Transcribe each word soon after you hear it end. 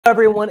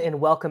Everyone, and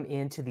welcome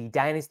into the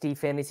Dynasty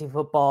Fantasy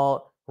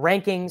Football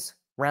Rankings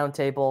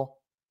Roundtable.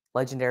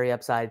 Legendary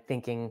Upside,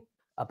 thinking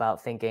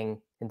about thinking,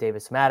 and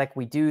Davis Mattek.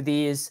 We do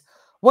these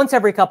once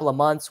every couple of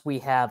months. We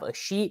have a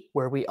sheet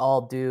where we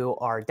all do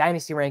our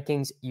Dynasty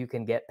rankings. You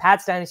can get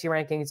Pat's Dynasty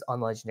rankings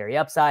on Legendary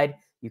Upside.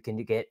 You can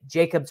get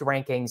Jakob's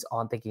rankings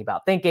on Thinking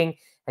About Thinking,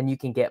 and you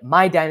can get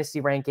my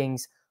Dynasty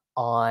rankings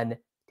on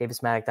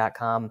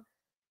davismattek.com.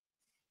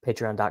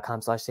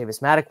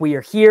 Patreon.com/DavisMattek. We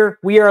are here.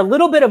 We are a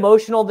little bit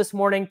emotional this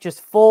morning.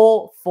 Just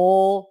full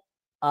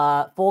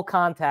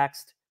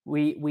context.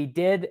 We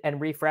did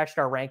and refreshed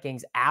our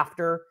rankings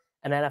after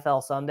an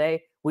NFL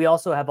Sunday. We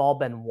also have all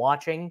been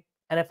watching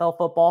NFL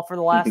football for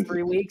the last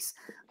 3 weeks.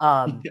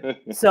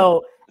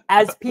 So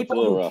as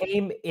people who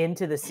came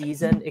into the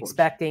season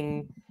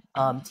expecting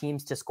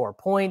teams to score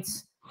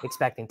points,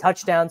 expecting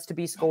touchdowns to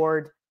be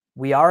scored,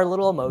 we are a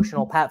little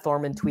emotional. Pat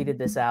Thorman tweeted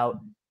this out.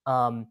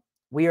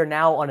 We are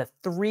now on a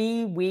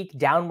 3-week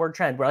downward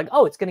trend. We're like,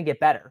 oh, it's going to get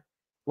better.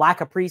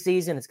 Lack of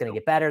preseason, it's going to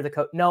get better.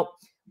 Nope.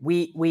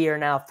 We are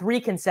now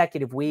 3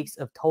 consecutive weeks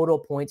of total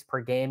points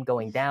per game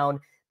going down.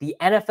 The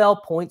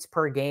NFL points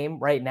per game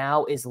right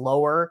now is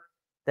lower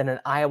than an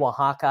Iowa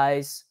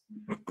Hawkeyes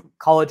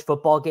college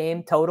football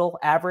game total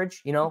average.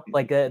 You know,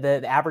 like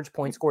the average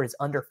point score is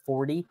under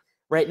 40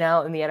 right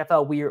now in the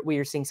NFL. We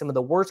are seeing some of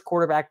the worst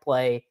quarterback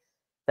play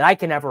that I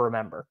can ever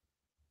remember,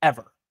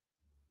 ever.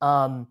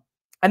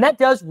 And that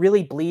does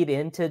really bleed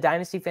into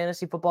Dynasty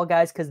Fantasy Football,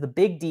 guys, because the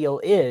big deal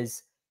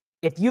is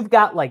if you've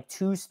got like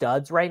 2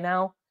 studs right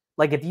now,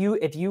 like if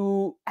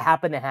you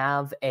happen to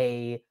have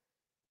a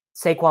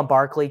Saquon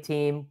Barkley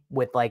team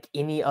with like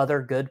any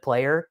other good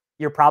player,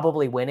 you're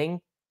probably winning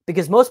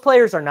because most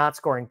players are not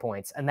scoring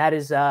points. And that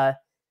is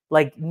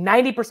like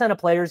 90% of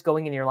players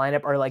going in your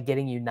lineup are like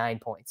getting you 9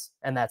 points.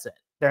 And that's it.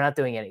 They're not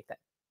doing anything.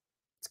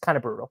 It's kind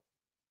of brutal.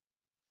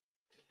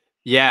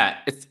 Yeah,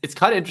 it's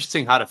kind of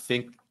interesting how to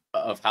think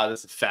of how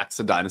this affects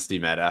the Dynasty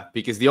meta,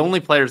 because the only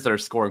players that are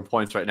scoring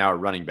points right now are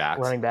running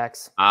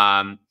backs.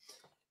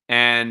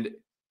 And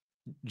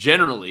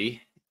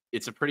generally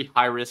it's a pretty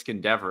high risk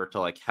endeavor to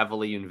like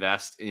heavily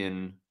invest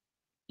in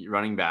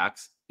running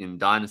backs in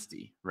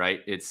Dynasty,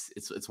 right?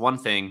 It's one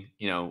thing,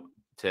 you know,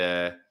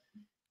 to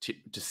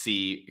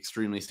see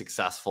extremely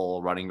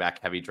successful running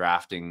back heavy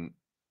drafting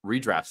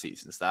redraft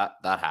seasons. That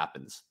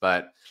happens.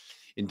 But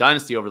in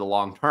Dynasty over the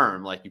long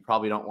term, like you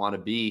probably don't want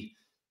to be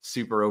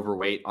super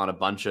overweight on a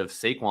bunch of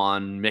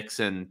Saquon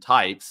Mixon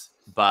types,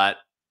 but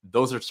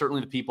those are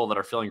certainly the people that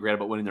are feeling great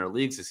about winning their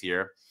leagues this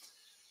year.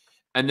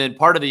 And then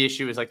part of the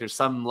issue is like there's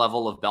some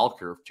level of bell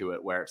curve to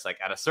it where it's like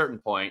at a certain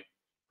point,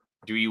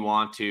 do you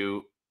want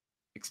to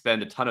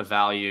expend a ton of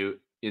value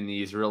in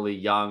these really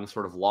young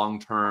sort of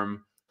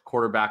long-term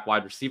quarterback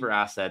wide receiver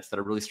assets that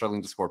are really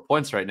struggling to score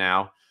points right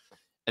now?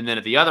 And then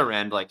at the other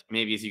end, like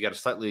maybe as you get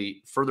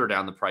slightly further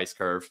down the price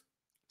curve,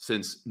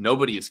 since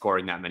nobody is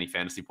scoring that many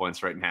fantasy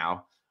points right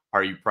now,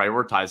 are you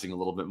prioritizing a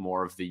little bit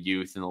more of the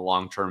youth and the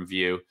long-term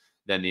view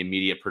than the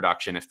immediate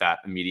production if that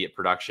immediate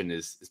production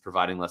is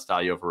providing less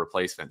value over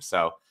replacement?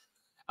 So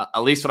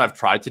at least what I've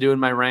tried to do in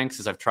my ranks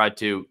is I've tried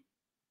to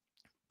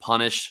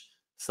punish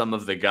some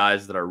of the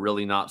guys that are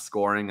really not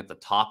scoring at the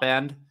top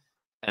end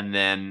and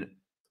then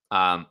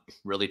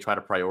really try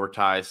to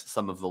prioritize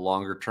some of the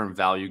longer-term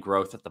value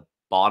growth at the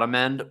bottom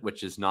end,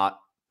 which is not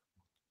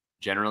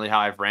generally how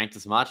I've ranked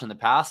as much in the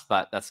past,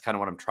 but that's kind of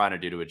what I'm trying to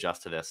do to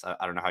adjust to this.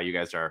 I don't know how you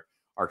guys are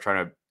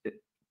trying to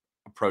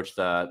approach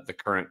the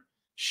current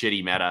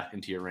shitty meta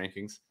into your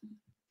rankings.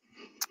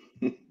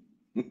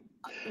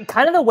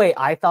 Kind of the way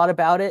I thought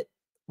about it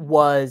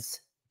was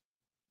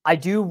I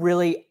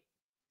really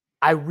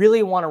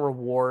want to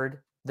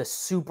reward the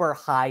super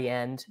high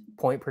end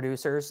point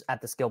producers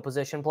at the skill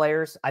position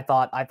players. I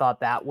thought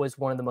that was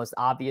one of the most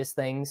obvious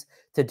things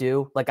to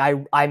do. Like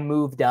I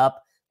moved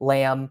up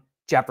Lamb,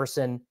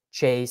 Jefferson,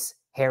 Chase,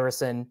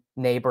 Harrison,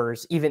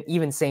 Neighbors,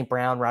 even St.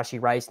 Brown,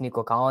 Rashee Rice,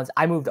 Nico Collins.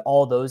 I moved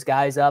all those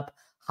guys up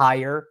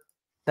higher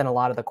than a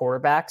lot of the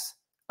quarterbacks.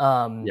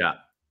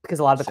 Because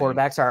a lot of the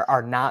quarterbacks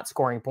are not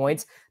scoring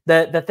points.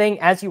 The thing,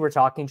 as you were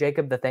talking,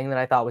 Jacob, the thing that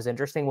I thought was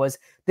interesting was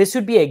this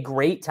would be a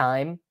great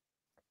time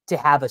to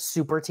have a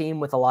super team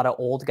with a lot of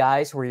old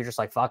guys where you're just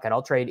like, fuck it,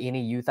 I'll trade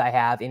any youth I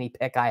have, any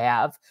pick I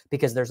have,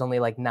 because there's only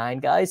like 9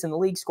 guys in the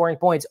league scoring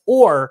points,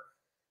 or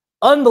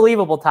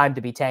unbelievable time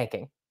to be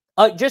tanking.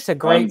 Just a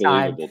great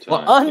time.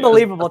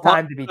 Unbelievable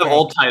time to be tanking.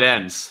 Old tight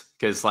ends,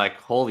 because like,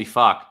 holy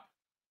fuck.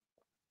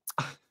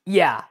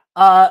 Yeah.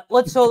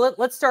 Let's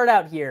start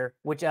out here,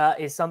 which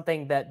is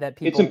something that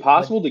people. It's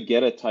impossible to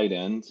get a tight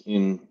end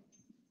in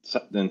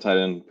tight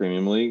end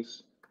premium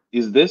leagues.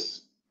 Is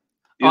this?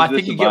 I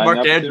think you get Mark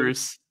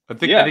Andrews. I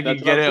think you can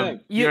get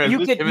him.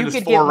 You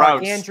could get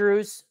Mark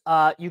Andrews.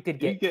 You could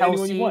get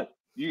Kelsey.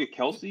 You get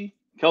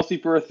Kelsey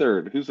for a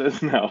third. Who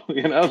says no?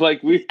 You know,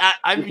 like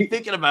I'd be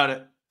thinking about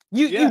it.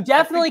 You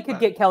definitely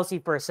could get Kelsey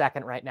for a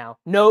second right now.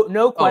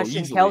 No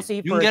question.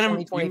 Kelsey for a 20-25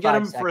 You can get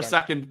him for a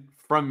second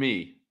from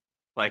me.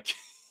 Like,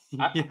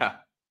 yeah.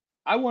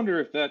 I wonder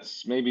if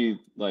that's maybe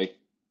like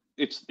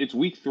it's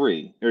week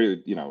 3, or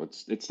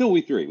it's still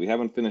week 3. We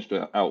haven't finished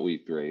out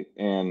week 3,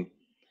 and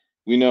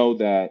we know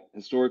that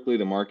historically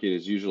the market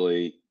is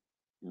usually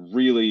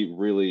really,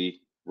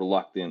 really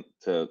reluctant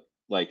to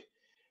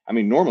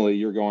normally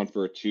you're going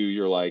for a 2,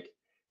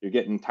 you're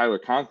getting Tyler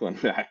Conklin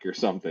back or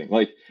something.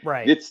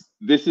 Right.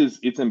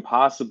 It's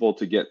impossible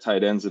to get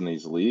tight ends in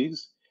these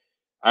leagues.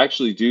 I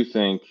actually do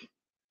think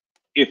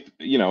if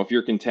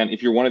you're content,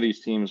 if you're one of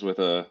these teams with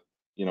a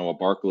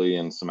Barkley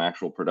and some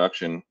actual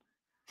production,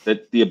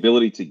 that the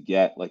ability to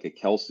get like a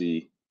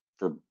Kelsey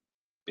for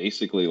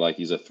basically like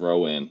he's a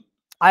throw-in.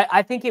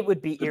 I think it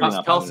would be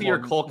Kelsey or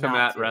Cole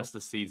Kmet rest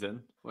of the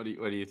season. What do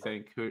you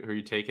think? Who are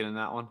you taking in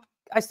that one?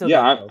 I still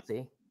think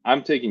Kelsey.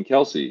 I'm taking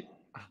Kelsey.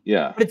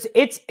 Yeah. But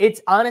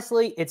it's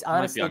honestly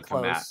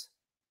close.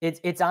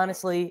 It's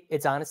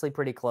honestly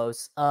pretty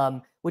close.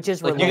 Which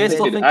is like, you guys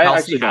still think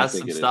Kelsey has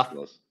some stuff?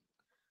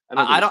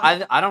 I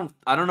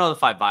don't know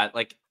if I buy it.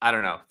 Like, I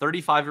don't know.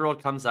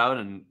 35-year-old comes out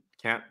and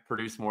can't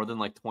produce more than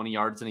like 20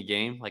 yards in a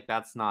game. Like,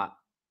 that's not.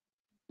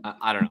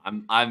 I don't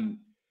know. I'm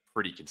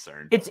pretty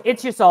concerned.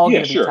 It's just all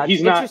going to be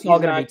he's not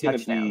going to be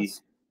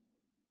touchdowns.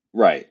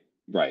 Right.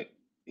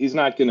 He's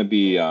not going to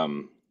be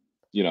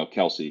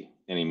Kelsey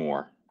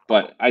anymore.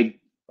 But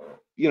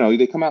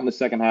they come out in the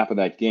second half of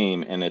that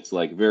game and it's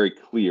like very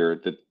clear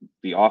that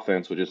the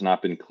offense, which has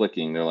not been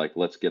clicking, they're like,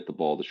 let's get the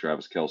ball to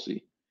Travis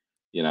Kelsey.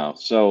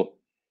 So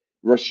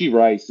Rashee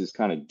Rice is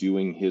kind of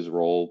doing his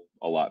role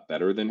a lot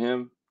better than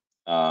him.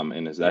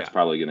 And that's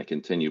probably going to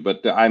continue.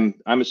 But I'm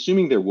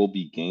assuming there will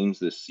be games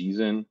this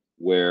season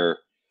where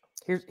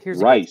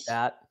here's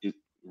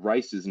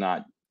Rice is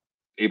not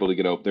able to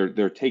get open.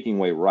 They're taking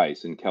away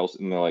Rice and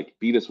Kelsey, and they're like,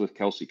 beat us with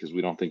Kelsey because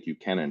we don't think you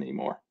can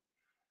anymore.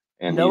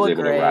 And he's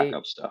able to rack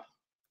up stuff.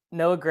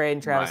 Noah Gray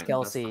and Travis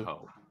Kelsey,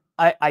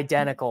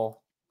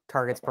 identical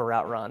targets per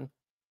route run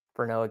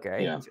for Noah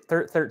Gray.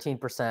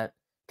 13%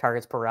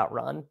 targets per route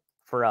run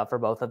for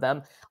both of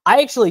them.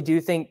 I actually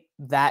do think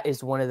that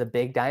is one of the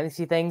big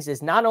dynasty things.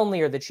 Is not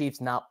only are the Chiefs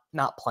not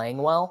playing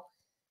well,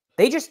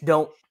 they just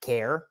don't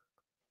care.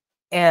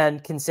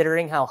 And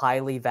considering how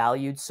highly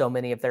valued so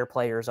many of their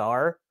players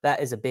are,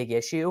 that is a big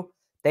issue.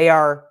 We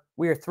are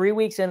 3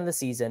 weeks into the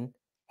season.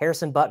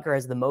 Harrison Butker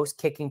has the most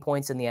kicking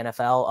points in the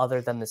NFL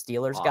other than the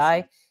Steelers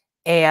guy.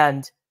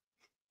 And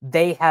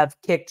they have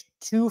kicked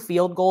 2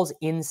 field goals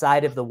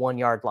inside of the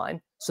 1-yard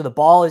line. So the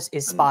ball is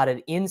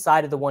spotted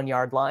inside of the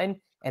 1-yard line.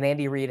 And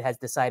Andy Reid has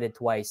decided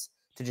twice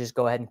to just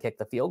go ahead and kick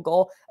the field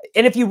goal.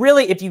 And if you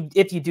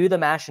do the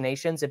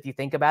machinations, if you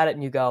think about it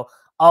and you go,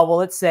 oh, well,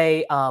 let's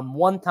say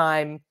one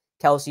time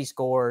Kelsey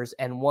scores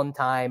and one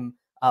time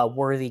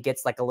Worthy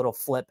gets like a little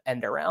flip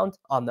end around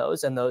on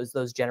those, and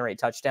those generate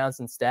touchdowns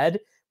instead,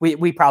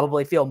 we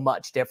probably feel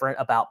much different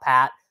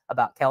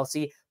about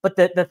Kelsey. But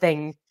the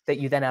thing that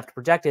you then have to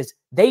project is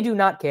they do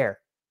not care.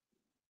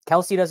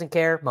 Kelsey doesn't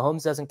care.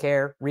 Mahomes doesn't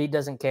care. Reid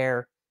doesn't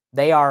care.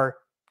 They are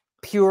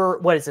pure,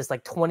 what is this,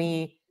 like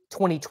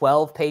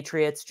 2012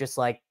 Patriots, just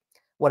like,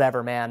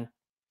 whatever, man.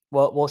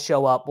 We'll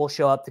show up. We'll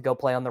show up to go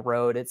play on the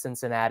road at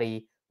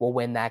Cincinnati. We'll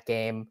win that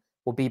game.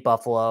 We'll beat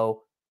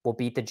Buffalo. We'll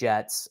beat the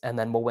Jets, and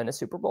then we'll win a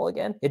Super Bowl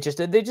again. They just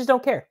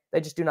don't care.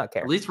 They just do not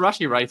care. At least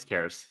Rashee Rice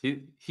cares.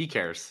 He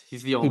cares.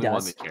 He's the only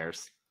one that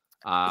cares.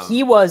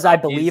 He was, I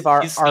believe,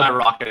 he's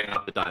skyrocketing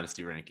up the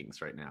dynasty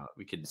rankings right now.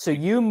 So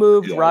you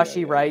moved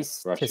Rashee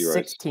Rice to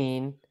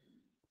 16.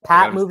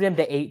 Pat moved him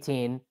to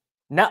 18.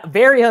 Not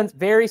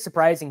very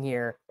surprising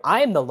here.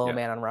 I am the low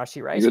man on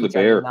Rashee Rice. You're the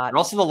bear. You're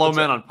also the low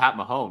man on Pat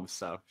Mahomes.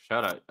 So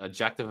shout out,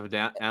 objective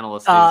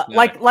analyst.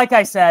 Like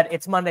I said,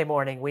 it's Monday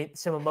morning.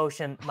 Some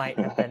emotion might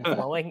have been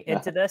flowing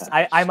into this.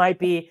 I might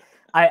be.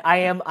 I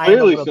am.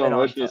 Clearly, so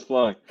emotion is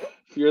flowing.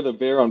 You're the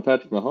bear on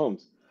Patrick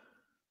Mahomes.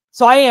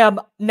 So I am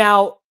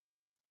now.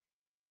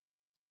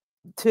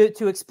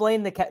 To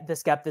explain the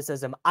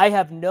skepticism, I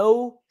have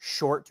no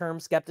short-term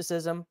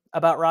skepticism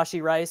about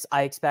Rashee Rice.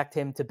 I expect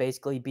him to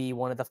basically be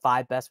one of the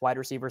 5 best wide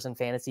receivers in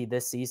fantasy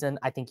this season.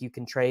 I think you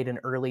can trade an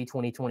early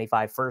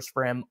 2025 first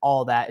for him.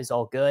 All that is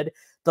all good.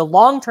 The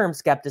long-term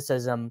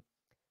skepticism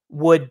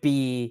would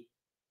be,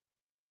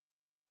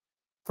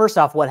 first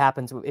off, what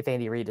happens if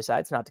Andy Reid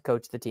decides not to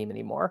coach the team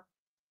anymore?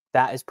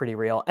 That is pretty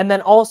real. And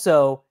then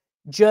also,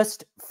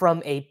 just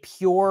from a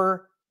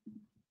pure,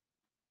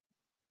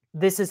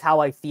 this is how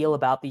I feel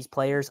about these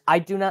players, I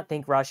do not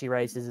think Rashee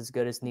Rice is as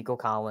good as Nico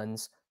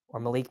Collins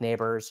or Malik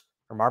Neighbors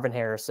or Marvin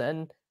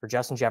Harrison or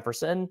Justin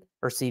Jefferson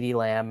or CeeDee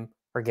Lamb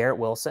or Garrett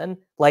Wilson.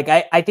 Like,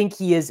 I think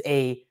he is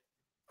a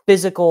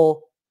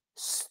physical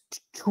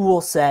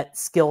tool set,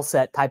 skill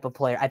set type of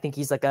player. I think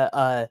he's like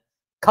a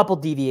couple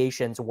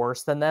deviations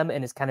worse than them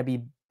and is kind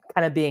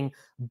of being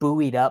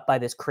buoyed up by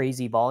this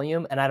crazy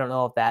volume. And I don't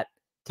know if that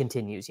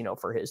continues,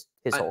 for his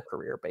whole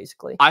career,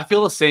 basically. I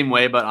feel the same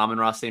way about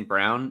Amon-Ra St.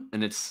 Brown,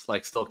 and it's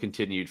like still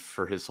continued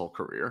for his whole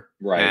career.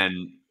 Right.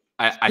 And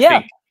I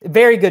think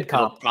very good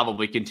comp. It'll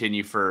probably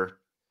continue for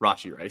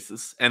Rashee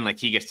Rice's, and like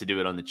he gets to do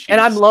it on the Chiefs. And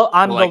I'm the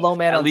low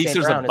man on St.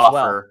 Brown as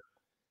well.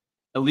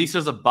 At least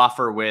there's a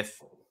buffer with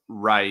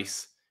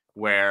Rice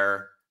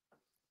where,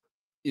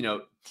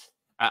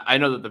 I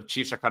know that the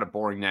Chiefs are kind of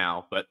boring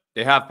now, but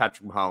they have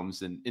Patrick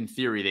Mahomes, and in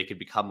theory, they could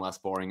become less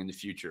boring in the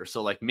future.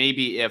 So, like,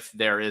 maybe if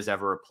there is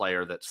ever a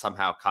player that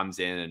somehow comes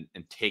in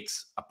and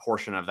takes a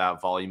portion of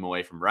that volume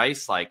away from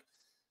Rice, like,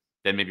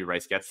 then maybe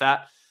Rice gets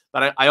that.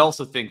 But I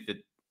also think that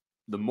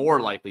the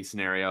more likely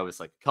scenario is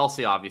like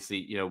Kelce. Obviously,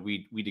 you know,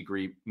 we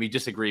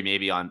disagree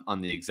maybe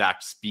on the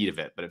exact speed of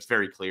it, but it's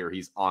very clear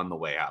he's on the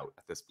way out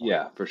at this point.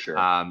 Yeah, for sure.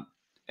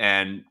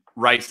 And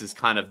Rice is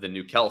kind of the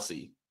new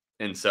Kelce,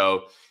 and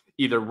so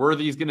either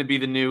Worthy is going to be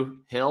the new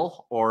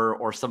Hill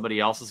or somebody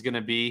else is going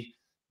to be.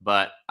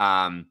 But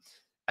I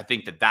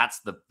think that's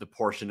the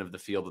portion of the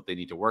field that they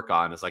need to work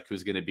on, is like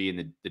who's going to be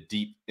in the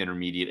deep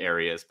intermediate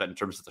areas. But in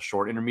terms of the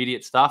short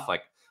intermediate stuff,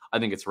 like I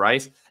think it's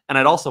Rice. And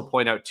I'd also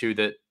point out too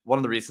that one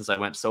of the reasons I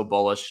went so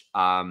bullish,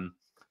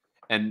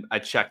 and I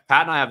checked,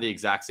 Pat and I have the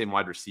exact same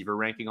wide receiver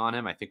ranking on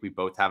him. I think we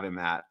both have him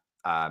at,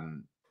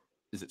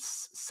 is it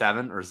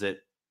 7 or is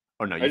it?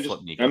 Oh no, you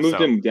flipped Nico. I moved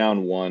him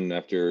down 1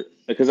 after,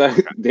 because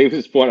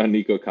David's point on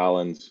Nico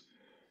Collins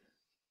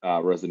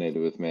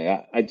resonated with me.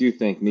 I do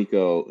think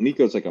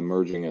Nico's like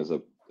emerging as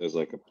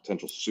like a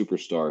potential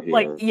superstar here.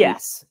 Like,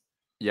 yes.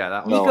 Yeah,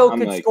 that Nico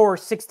could score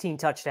 16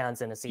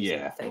 touchdowns in a season,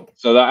 yeah. I think.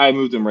 So I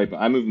moved him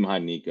I moved him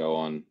behind Nico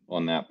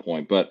on that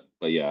point. But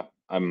yeah,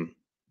 I'm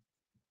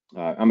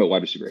at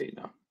wide receiver 8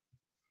 now.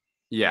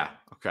 Yeah.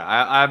 Okay.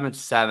 I'm at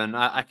 7.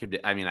 I could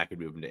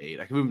move him to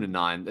 8. I could move him to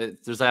 9.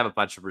 I have a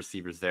bunch of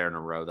receivers there in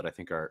a row that I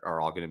think are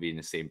all going to be in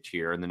the same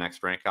tier in the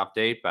next rank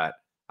update. But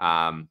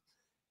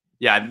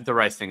yeah, I think the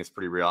Rice thing is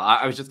pretty real.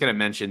 I was just going to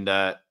mention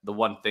the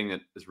one thing that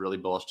is really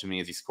bullish to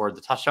me is he scored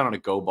the touchdown on a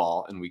go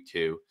ball in week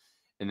 2.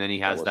 And then he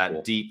has that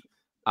cool deep,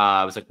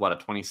 it was like what, a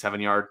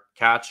 27-yard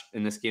catch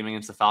in this game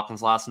against the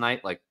Falcons last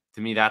night. Like,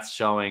 to me, that's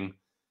showing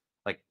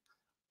like,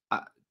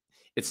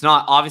 it's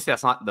not, obviously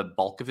that's not the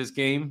bulk of his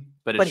game,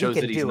 but it shows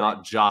that he's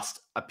not just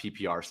a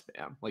PPR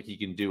spam. Like, he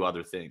can do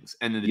other things.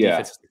 And then the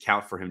defense has to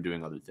count for him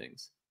doing other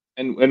things.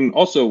 And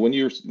also when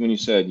you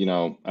said, you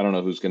know, I don't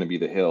know who's going to be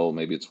the Hill,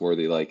 maybe it's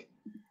Worthy, like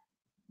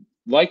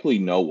likely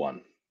no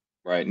one,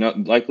 right?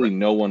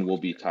 No one will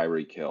be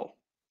Tyreek Hill.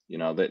 You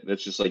know,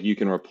 that's just like you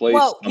can replace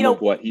some of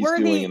what he's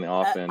doing in the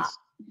offense.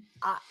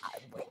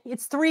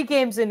 It's 3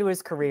 games into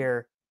his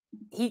career.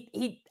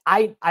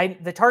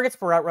 The targets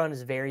per route run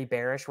is very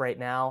bearish right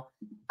now.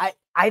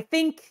 I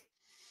think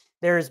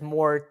there's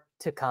more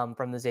to come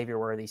from the Xavier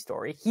Worthy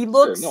story. He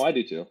looks, no, I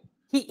do too.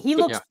 He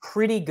looks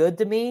pretty good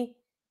to me,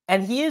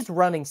 and he is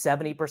running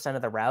 70%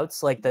 of the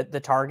routes. Like the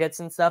targets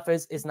and stuff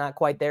is not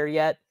quite there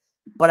yet.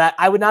 But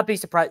I would not be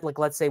surprised. Like,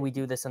 let's say we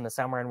do this in the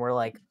summer and we're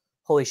like,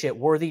 holy shit,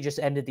 Worthy just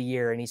ended the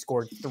year and he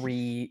scored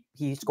 3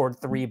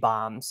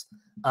 bombs.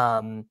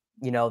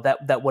 You know,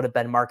 that would have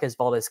been Marquez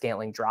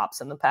Valdes-Scantling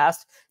drops in the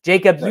past.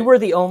 Jacob, you were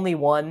the only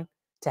one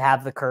to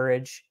have the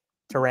courage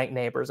to rank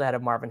Neighbors ahead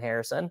of Marvin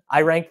Harrison.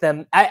 I ranked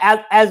them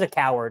as a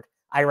coward.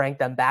 I ranked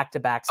them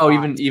back-to-back spots.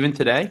 Oh, even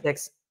today?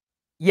 6.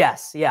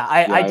 Yes. Yeah.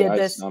 I did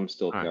this. I'm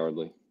still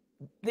cowardly.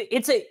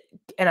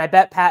 And I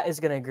bet Pat is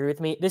going to agree with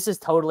me. This is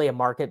totally a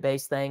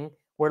market-based thing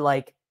where,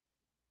 like,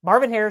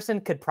 Marvin Harrison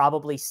could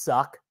probably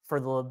suck for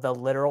the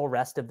literal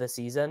rest of the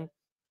season,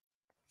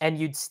 and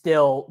you'd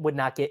still would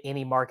not get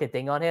any market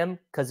thing on him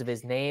because of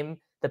his name,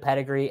 the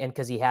pedigree, and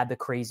because he had the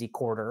crazy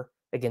quarter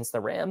against the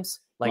Rams.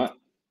 Like,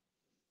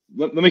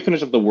 let me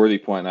finish up the Worthy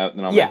point, and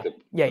then I'll make the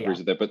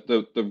there. But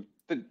the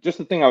just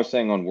the thing I was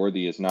saying on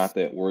Worthy is not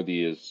that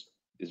Worthy is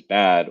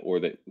bad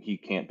or that he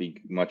can't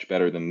be much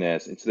better than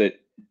this. It's that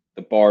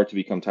the bar to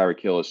become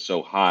Tyreek Hill is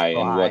so high,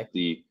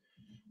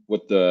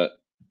 what the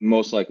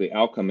most likely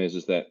outcome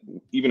is that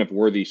even if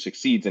Worthy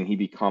succeeds and he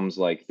becomes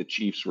like the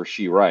Chiefs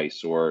Rashee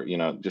Rice, or, you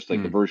know, just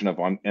like the version of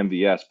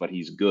MVS, but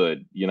he's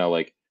good, you know,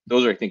 like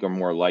those I think are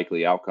more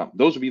likely outcomes.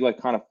 Those would be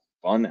like kind of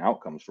fun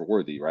outcomes for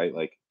Worthy, right?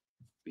 Like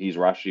he's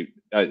Rashid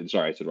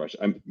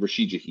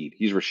Shaheed.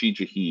 He's Rashid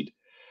Shaheed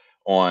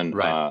on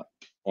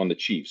the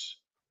Chiefs.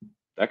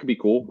 That could be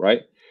cool,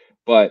 right?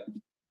 But,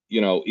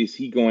 you know, is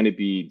he going to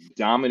be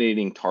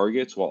dominating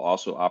targets while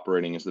also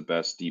operating as the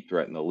best deep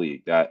threat in the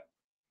league?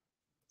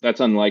 That's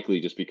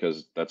unlikely, just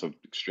because that's an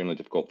extremely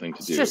difficult thing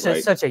to do. It's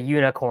just such a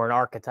unicorn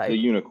archetype. The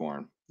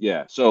unicorn,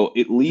 yeah. So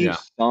it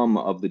leaves some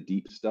of the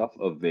deep stuff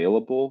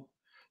available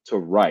to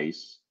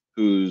Rice,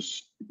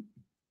 who's,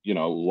 you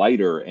know,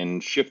 lighter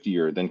and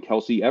shiftier than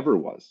Kelce ever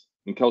was.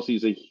 And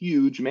Kelce's a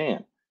huge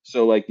man.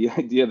 So, like, the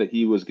idea that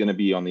he was going to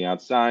be on the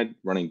outside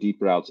running deep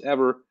routes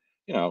ever,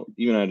 you know,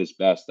 even at his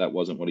best, that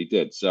wasn't what he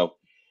did. So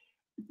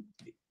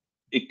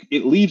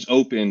it leaves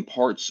open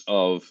parts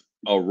of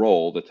a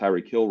role, the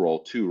Tyreek Hill role,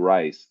 to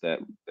Rice that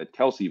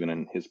Kelce even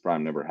in his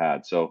prime never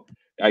had. So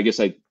I guess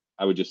I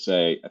would just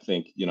say, I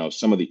think, you know,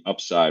 some of the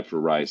upside for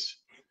Rice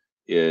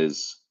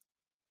is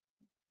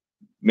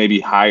maybe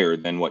higher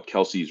than what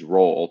Kelce's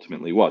role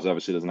ultimately was.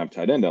 Obviously, doesn't have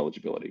tight end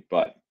eligibility,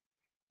 but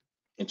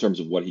in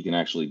terms of what he can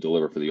actually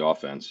deliver for the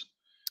offense,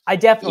 I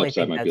definitely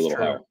think that's true.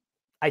 Higher.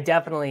 I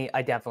definitely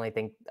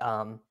think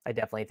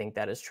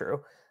that is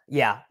true.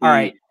 Yeah. All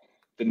right.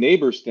 The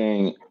Neighbors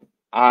thing,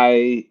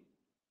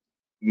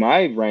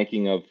 my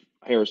ranking of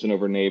Harrison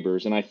over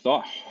Neighbors, and I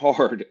thought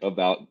hard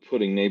about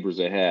putting Neighbors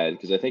ahead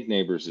because I think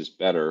Neighbors is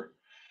better.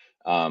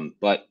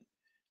 But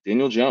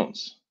Daniel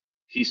Jones,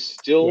 he's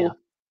still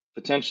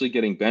potentially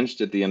getting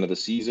benched at the end of the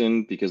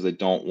season because they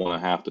don't want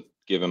to have to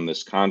give him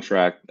this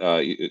contract.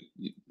 He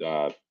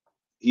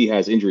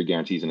has injury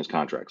guarantees in his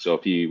contract. So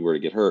if he were to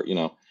get hurt,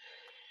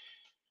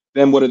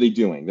 then what are they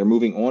doing? They're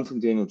moving on from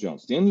Daniel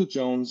Jones. Daniel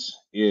Jones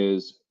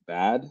is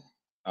bad.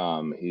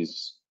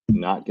 He's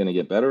not going to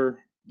get better,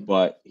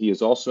 but he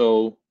is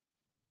also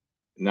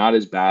not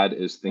as bad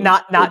as things.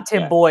 Not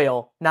Tim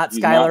Boyle, not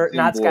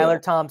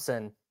Skylar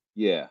Thompson.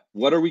 Yeah.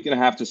 What are we going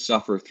to have to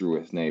suffer through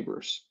with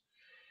Neighbors?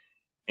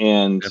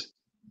 And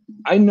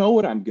I know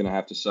what I'm going to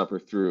have to suffer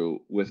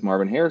through with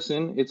Marvin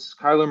Harrison. It's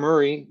Kyler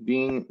Murray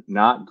being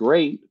not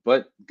great,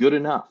 but good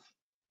enough,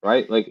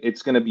 right? Like,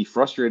 it's going to be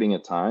frustrating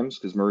at times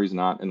because Murray's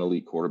not an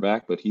elite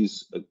quarterback, but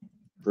he's a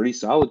pretty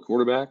solid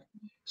quarterback.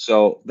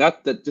 So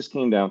that just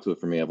came down to it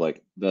for me, of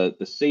like the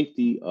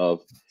safety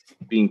of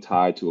being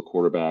tied to a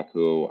quarterback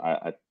who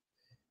I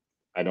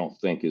don't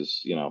think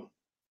is,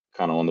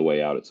 kind of on the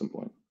way out at some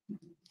point.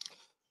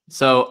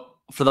 So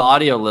for the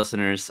audio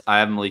listeners, I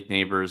have Malik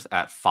Neighbors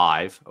at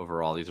 5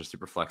 overall. These are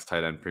super flex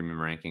tight end premium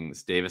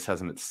rankings. Davis has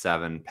him at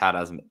 7. Pat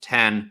has him at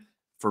 10.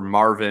 For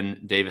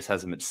Marvin, Davis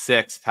has him at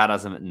 6. Pat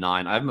has him at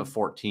 9. I have him at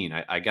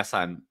 14. I guess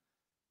I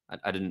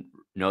didn't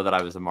know that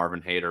I was a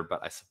Marvin hater, but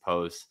I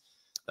suppose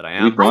that I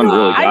am.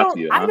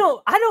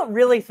 I don't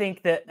really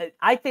think that.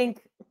 I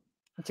think,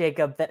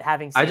 Jacob, that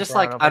having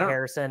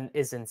Harrison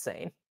is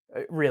insane.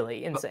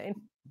 Really insane.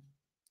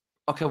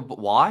 Okay, but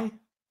why?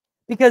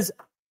 Because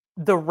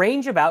the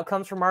range of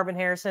outcomes for Marvin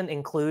Harrison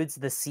includes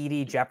the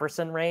CD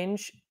Jefferson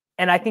range.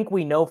 And I think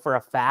we know for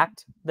a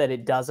fact that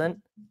it doesn't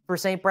for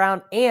St.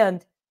 Brown.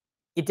 And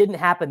it didn't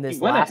happen this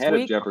last week. He went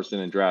ahead of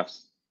Jefferson in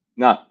drafts.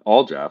 Not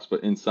all drafts,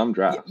 but in some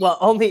drafts. Well,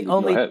 only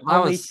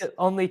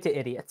to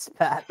idiots,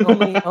 Pat.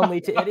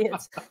 Only to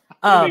idiots.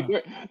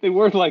 They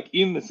were like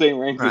in the same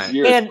range this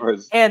year as far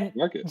as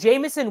market.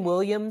 Jamison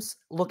Williams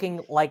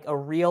looking like a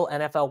real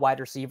NFL wide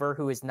receiver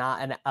who is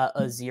not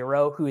a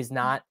zero, who is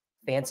not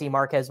fancy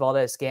Marquez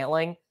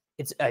Valdez-Scantling.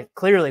 It's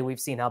clearly we've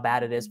seen how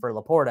bad it is for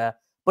Laporta,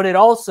 but it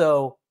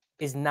also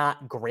is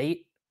not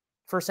great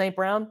for St.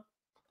 Brown.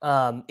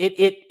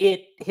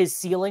 His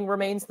ceiling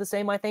remains the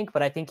same, I think,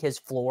 but I think his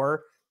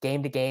floor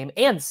game to game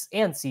and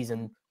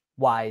season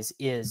wise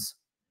is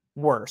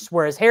worse.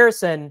 Whereas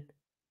Harrison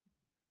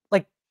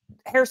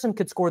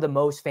could score the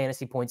most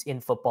fantasy points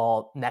in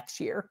football next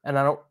year. And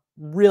I don't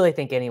really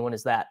think anyone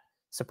is that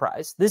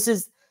surprised. This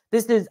is,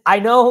 I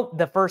know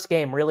the first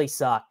game really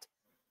sucked,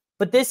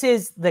 but this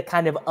is the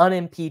kind of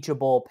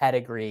unimpeachable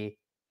pedigree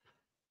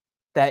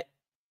that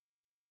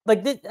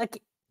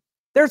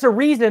there's a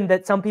reason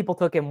that some people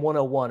took him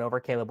 101 over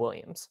Caleb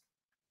Williams.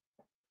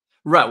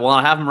 Right. Well,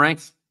 I have him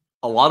ranked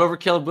a lot over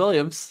Caleb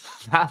Williams.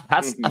 I'm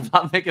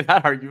not making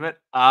that argument.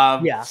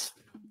 Yeah.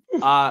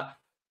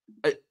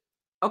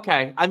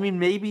 Okay. I mean,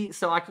 maybe,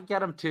 so I could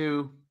get him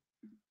to,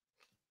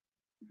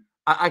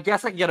 I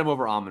guess I can get him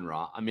over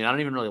Amon-Ra. I mean, I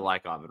don't even really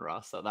like Amon-Ra,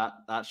 so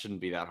that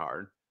shouldn't be that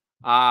hard.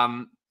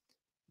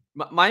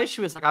 My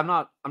issue is I'm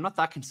not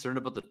that concerned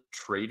about the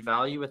trade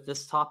value at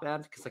this top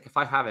end, because if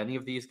I have any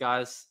of these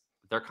guys,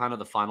 they're kind of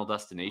the final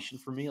destination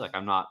for me.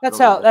 I'm not. That's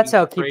really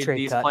how Keep Trade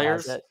these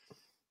players. Has it.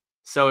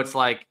 So it's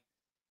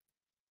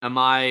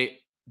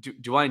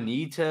do I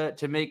need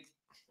to make?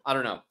 I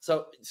don't know.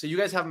 So you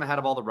guys have them ahead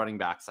of all the running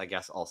backs, I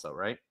guess, also,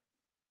 right?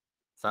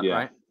 Is that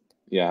right?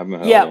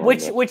 Yeah.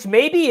 Which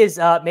maybe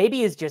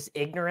is just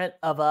ignorant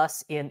of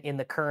us in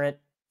the current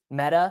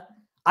meta.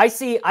 I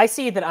see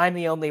that I'm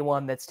the only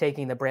one that's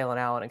taking the Braylon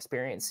Allen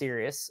experience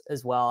serious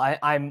as well.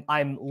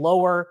 I'm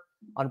lower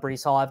on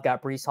Breece Hall. I've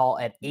got Breece Hall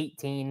at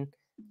 18.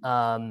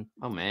 Oh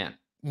man,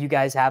 you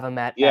guys have him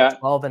at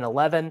 12 and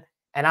 11,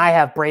 and I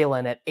have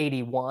Braylon at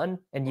 81,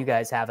 and you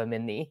guys have him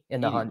in the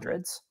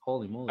hundreds.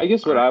 Holy moly! I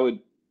guess to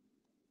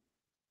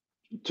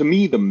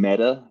me, the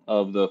meta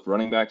of the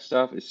running back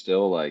stuff is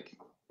still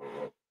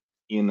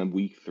in the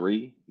week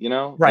 3.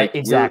 Right?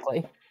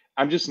 Exactly.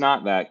 I'm just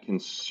not that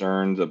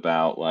concerned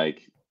about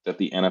that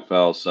the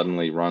NFL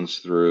suddenly runs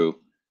through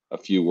a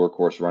few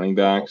workhorse running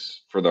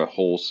backs for the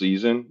whole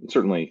season. It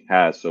certainly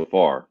has so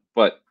far,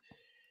 but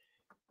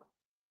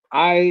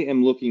I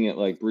am looking at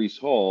Breece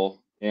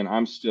Hall, and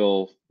I'm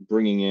still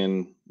bringing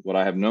in what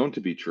I have known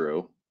to be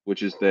true,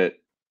 which is that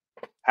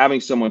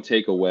having someone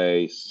take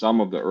away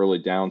some of the early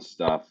down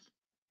stuff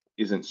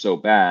isn't so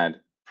bad,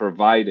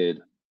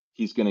 provided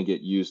he's going to get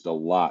used a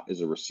lot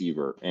as a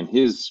receiver. And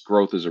his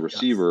growth as a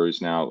receiver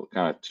is now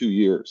kind of 2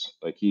 years.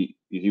 He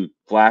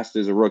flashed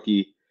as a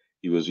rookie.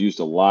 He was used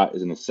a lot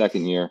as in his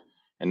second year.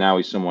 And now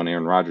he's someone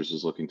Aaron Rodgers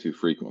is looking to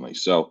frequently.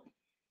 So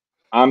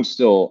I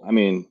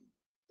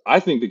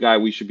think the guy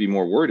we should be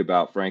more worried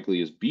about,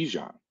 frankly, is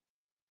Bijan.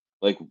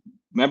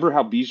 Remember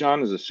how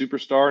Bijan is a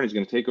superstar and he's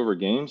going to take over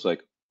games?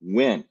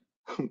 When?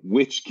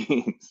 Which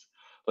games?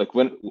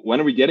 When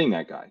are we getting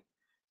that guy?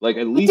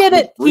 At least he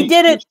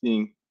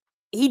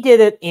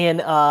did it in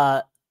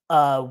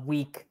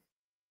week.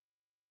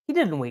 He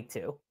did in week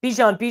 2.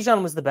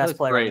 Bijan was the best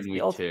player on the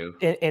field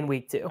in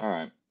week 2. All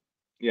right.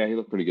 Yeah, he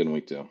looked pretty good in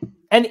week 2.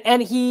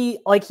 And he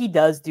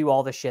does do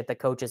all the shit that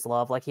coaches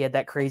love. Like he had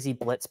that crazy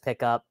blitz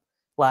pickup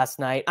last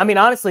night. I mean,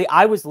 honestly,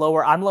 I'm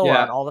lower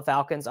on all the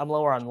Falcons. I'm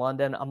lower on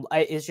London.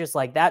 It's just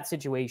like that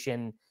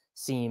situation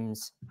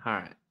seems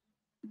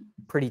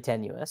pretty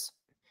tenuous.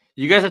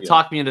 You guys have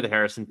talked me into the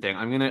Harrison thing.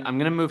 I'm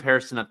gonna move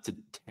Harrison up to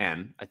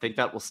 10. I think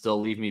that will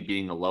still leave me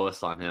being the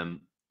lowest on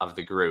him of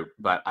the group,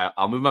 but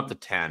I'll move him up to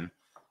 10.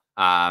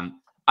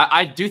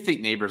 I do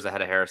think Neighbors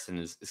ahead of Harrison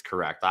is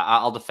correct.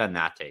 I'll defend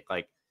that take.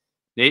 Like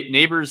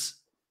Neighbors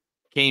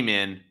came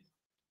in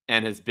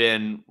and has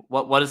been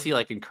what is he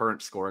like in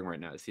current scoring right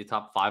now? Is he a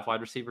top 5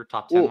 wide receiver,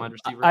 top 10 wide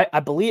receiver? I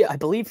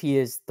believe he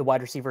is the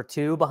wide receiver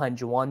 2 behind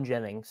Juwan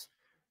Jennings.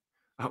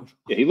 Oh,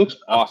 yeah, he looks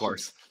awesome. Of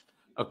course.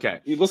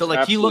 Okay. He looks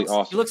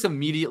awesome. He looks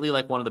immediately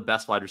like one of the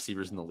best wide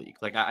receivers in the league.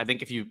 Like I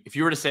think if you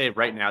were to say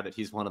right now that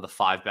he's one of the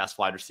 5 best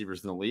wide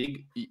receivers in the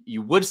league,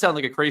 you would sound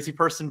like a crazy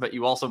person, but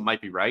you also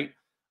might be right.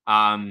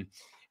 And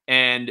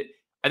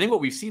I think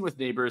what we've seen with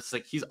Neighbors,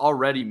 like he's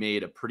already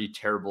made a pretty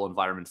terrible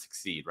environment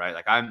succeed, right?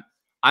 Like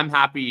I'm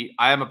happy.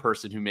 I am a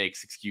person who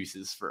makes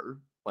excuses for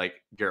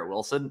like Garrett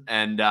Wilson,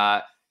 and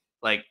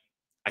like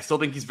I still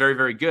think he's very,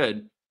 very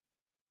good,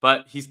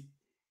 but he's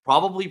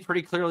probably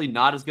pretty clearly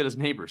not as good as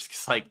Neighbors,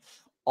 because like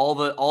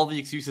all the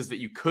excuses that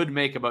you could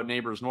make about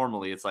Neighbors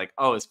normally, it's like,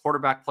 oh, his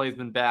quarterback play has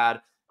been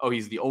bad. Oh,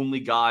 he's the only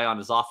guy on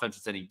his offense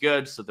that's any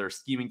good, so they're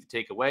scheming to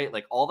take away.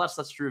 Like all that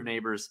stuff's true of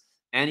Neighbors,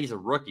 and he's a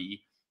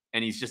rookie,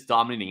 and he's just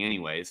dominating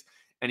anyways.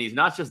 And he's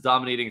not just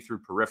dominating through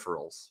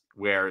peripherals,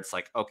 where it's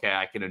like, okay,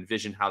 I can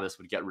envision how this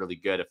would get really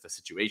good if the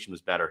situation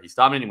was better. He's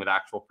dominating with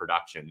actual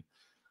production.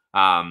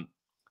 Like,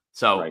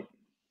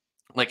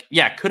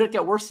 yeah, could it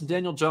get worse than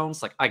Daniel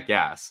Jones? Like, I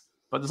guess.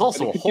 But there's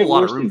also a whole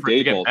lot of room for it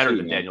to get better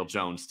than Daniel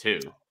Jones, too.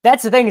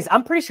 That's the thing is,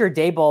 I'm pretty sure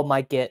Daboll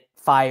might get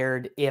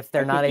fired if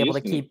they're not able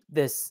to keep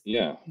this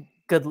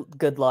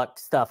good luck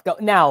stuff go.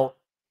 Now,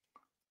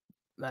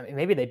 I mean,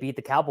 maybe they beat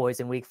the Cowboys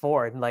in week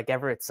 4 and like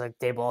Everett's like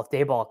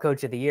Daboll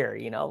coach of the year,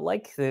 you know,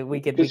 like we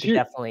could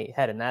definitely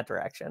head in that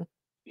direction.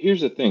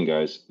 Here's the thing,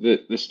 guys. The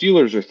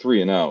Steelers are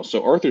 3-0,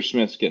 so Arthur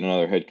Smith's getting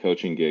another head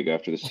coaching gig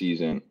after the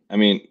season. I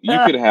mean, you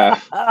could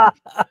have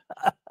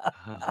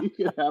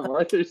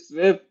Arthur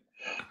Smith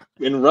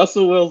and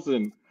Russell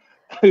Wilson.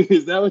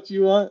 Is that what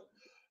you want?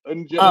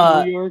 In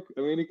New York?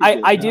 I mean,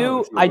 I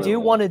do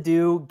want to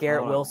do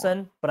Garrett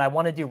Wilson, but I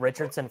want to do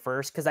Richardson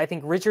first because I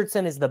think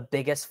Richardson is the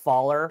biggest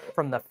faller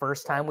from the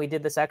first time we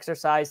did this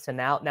exercise to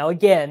now. Now,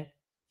 again,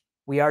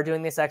 we are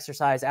doing this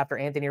exercise after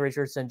Anthony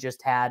Richardson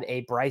just had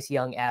a Bryce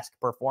Young-esque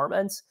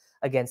performance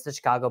against the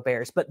Chicago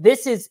Bears. But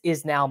this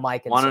is now my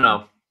concern. Want to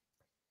know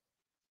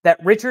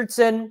that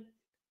Richardson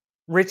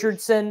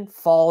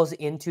falls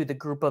into the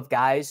group of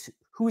guys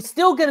who's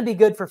still going to be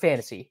good for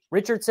fantasy.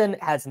 Richardson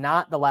has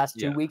not the last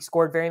 2 weeks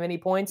scored very many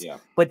points,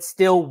 but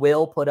still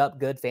will put up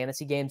good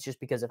fantasy games just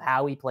because of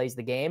how he plays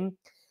the game.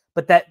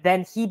 But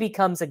then he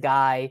becomes a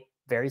guy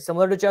very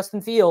similar to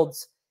Justin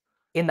Fields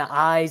in the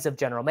eyes of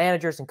general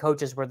managers and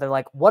coaches where they're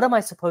like, what am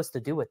I supposed to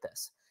do with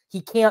this?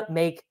 He can't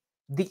make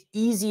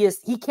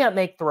he can't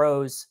make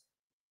throws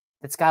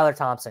that Skylar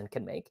Thompson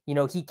can make. You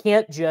know, he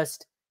can't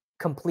just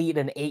complete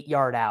an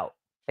 8-yard out.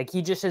 Like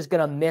he just is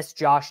going to miss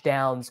Josh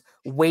Downs,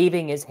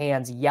 waving his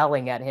hands,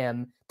 yelling at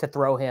him to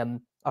throw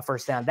him a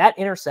first down. That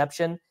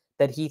interception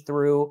that he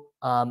threw,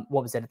 what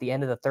was it, at the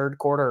end of the third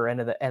quarter or end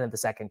of the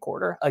second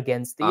quarter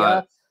against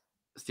the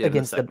Bears? The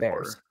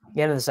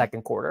end of the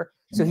second quarter.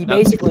 So he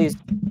basically is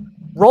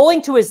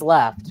rolling to his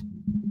left,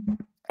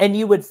 and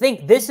you would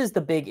think this is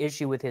the big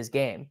issue with his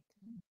game.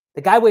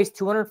 The guy weighs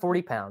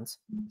 240 pounds.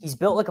 He's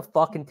built like a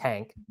fucking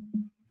tank.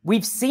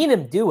 We've seen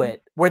him do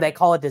it where they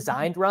call a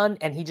designed run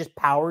and he just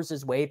powers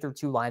his way through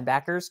 2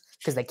 linebackers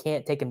because they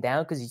can't take him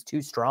down because he's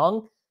too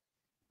strong.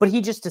 But he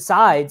just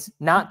decides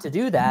not to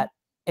do that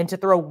and to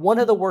throw one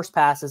of the worst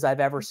passes I've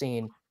ever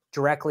seen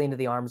directly into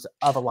the arms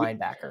of a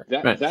linebacker.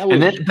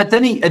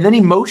 Then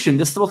he motioned.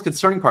 This is the most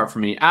concerning part for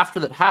me.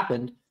 After that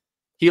happened,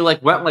 he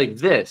like went like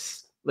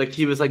this. Like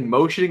he was like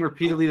motioning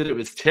repeatedly that it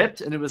was tipped,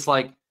 and it was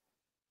like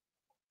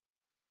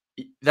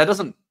that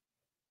doesn't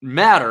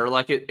matter.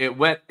 Like it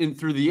went in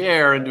through the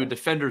air into a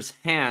defender's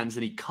hands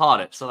and he caught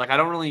it. So like I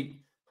don't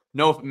really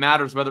know if it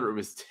matters whether it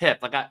was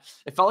tipped. Like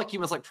it felt like he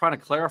was like trying to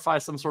clarify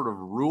some sort of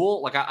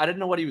rule. Like I didn't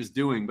know what he was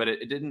doing, but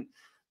it didn't.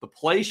 The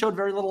play showed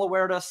very little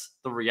awareness.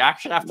 The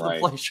reaction after the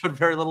play showed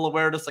very little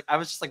awareness. Like I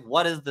was just like,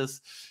 what is this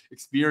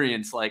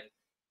experience? Like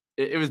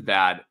it was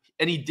bad.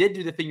 And he did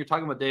do the thing you're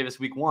talking about, Davis,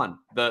 week 1.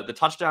 The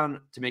touchdown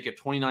to make it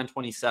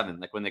 29-27.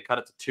 Like when they cut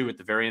it to 2 at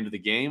the very end of the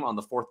game on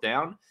the 4th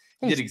down.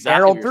 He did exactly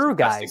barreled through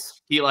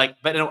guys. He like,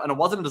 but and it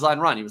wasn't a design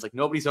run. He was like,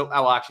 nobody's open.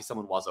 Oh, well, actually,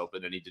 someone was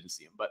open and he didn't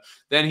see him. But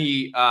then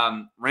he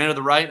ran to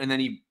the right and then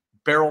he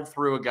barreled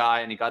through a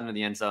guy and he got into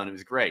the end zone. It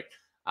was great.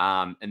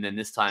 And then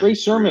this time, Trey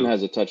Sermon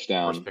has a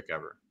touchdown first pick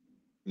ever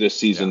this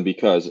season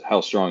because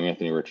how strong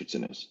Anthony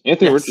Richardson is.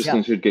 Anthony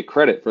Richardson should get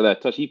credit for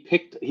that touch.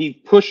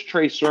 He pushed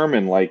Trey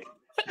Sermon like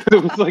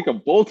it was like a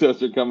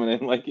bulldozer coming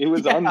in. Like it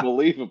was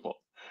unbelievable.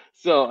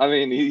 So I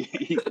mean,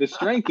 the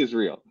strength is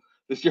real.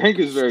 The strength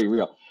is very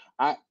real.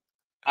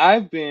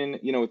 I've been,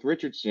 with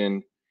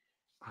Richardson,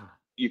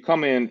 you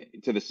come in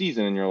to the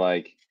season and you're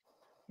like,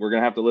 we're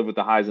gonna have to live with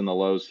the highs and the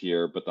lows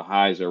here, but the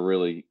highs are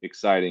really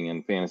exciting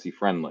and fantasy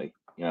friendly.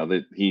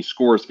 That he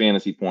scores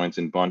fantasy points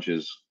in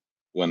bunches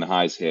when the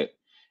highs hit,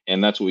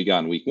 and that's what we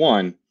got in week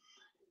one.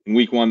 In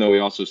week one, though, we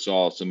also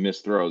saw some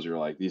missed throws. You're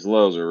like, these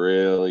lows are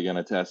really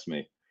gonna test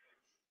me.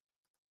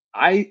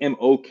 I am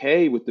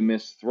okay with the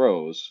missed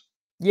throws.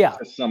 Yeah,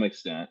 to some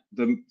extent.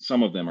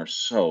 Some of them are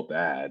so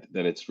bad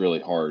that it's really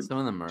hard some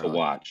of them are to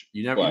watch.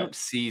 You don't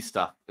see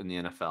stuff in the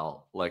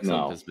NFL like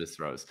some of his missed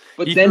throws.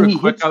 But he then threw he a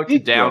quick out to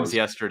Downs throws.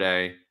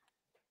 yesterday.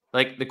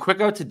 Like the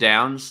quick out to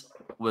Downs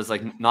was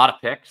like not a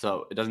pick,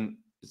 so it doesn't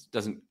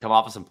come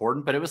off as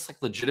important, but it was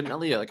like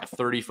legitimately like a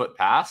 30-foot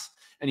pass,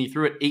 and he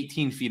threw it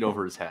 18 feet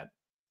over his head.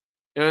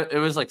 It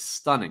was like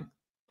stunning.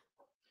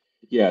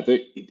 Yeah,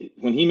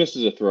 when he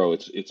misses a throw,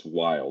 it's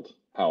wild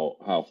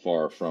how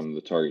far from the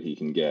target he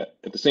can get.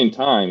 At the same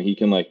time, he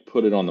can like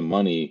put it on the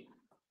money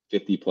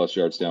 50 plus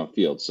yards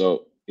downfield.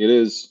 So it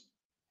is,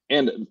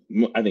 and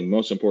I think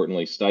most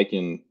importantly,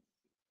 Steichen,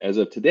 as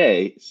of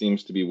today,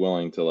 seems to be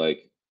willing to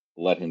like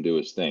let him do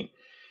his thing.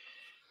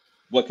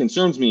 What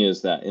concerns me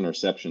is that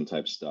interception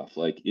type stuff.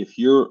 Like if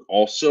you're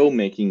also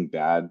making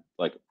bad,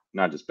 like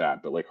not just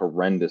bad, but like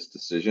horrendous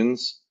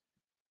decisions,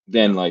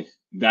 then like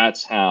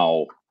that's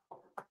how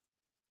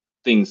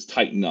things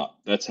tighten up.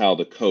 That's how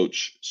the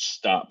coach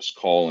stops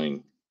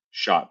calling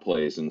shot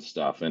plays and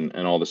stuff. And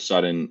all of a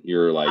sudden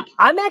you're like,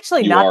 I'm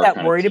actually not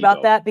that worried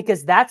about that,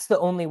 because that's the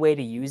only way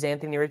to use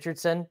Anthony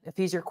Richardson if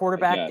he's your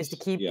quarterback, is to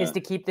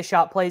keep the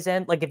shot plays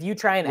in. Like if you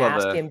try and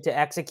ask him to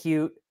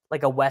execute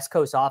like a West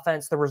Coast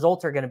offense, the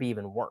results are going to be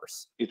even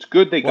worse. It's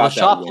good they got the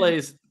shot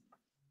plays.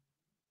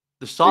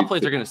 The shot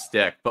plays are going to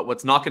stick, but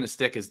what's not going to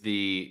stick is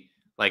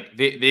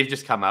they've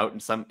just come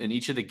out in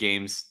each of the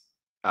games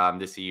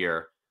this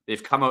year.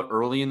 They've come out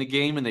early in the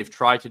game and they've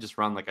tried to just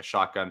run like a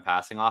shotgun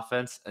passing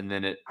offense, and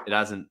then it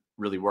hasn't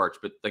really worked.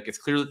 But like it's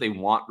clear that they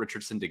want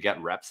Richardson to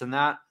get reps in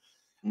that.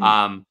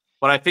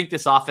 But I think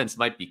this offense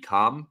might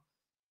become,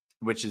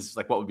 which is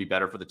like what would be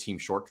better for the team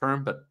short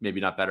term, but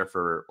maybe not better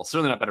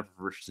certainly not better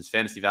for Richardson's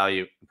fantasy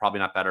value, and probably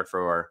not better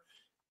for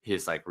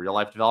his like real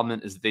life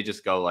development, is that they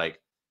just go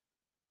like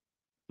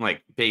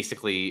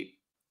basically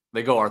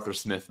they go Arthur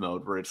Smith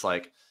mode, where it's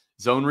like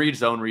zone read,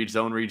 zone read,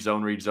 zone read,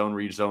 zone read, zone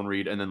read, zone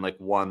read, and then like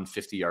one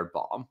 50-yard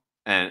bomb.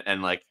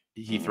 And like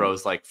he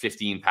throws like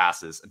 15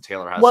 passes and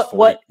Taylor has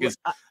 40. Because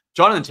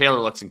Jonathan Taylor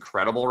looks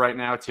incredible right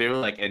now too.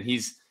 Like, and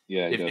he's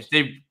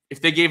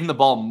if they gave him the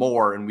ball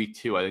more in week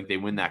 2, I think they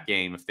win that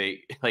game. If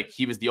they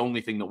he was the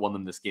only thing that won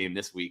them this game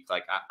this week.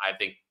 Like I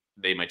think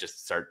they might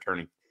just start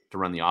turning to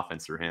run the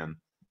offense through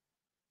him.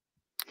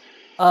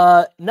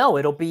 No,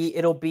 it'll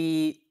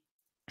be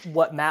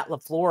what Matt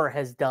LaFleur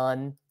has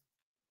done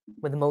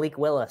with Malik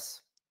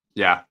Willis.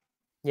 Yeah.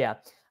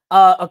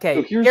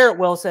 Okay. So Garrett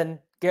Wilson.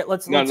 I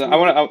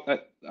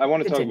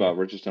want to talk about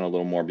Richardson a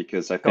little more,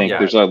 because I think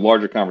there's a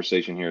larger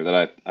conversation here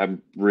that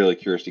I'm really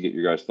curious to get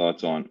your guys'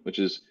 thoughts on, which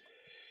is,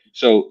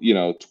 so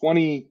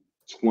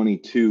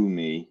 2022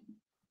 me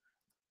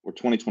or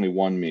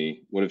 2021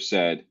 me would have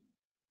said,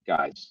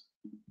 guys,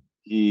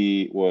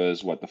 he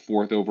was the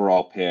 4th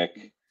overall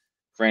pick.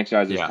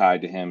 Franchise is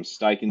tied to him.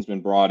 Steichen's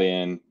been brought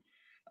in.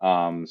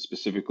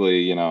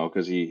 Specifically,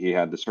 because he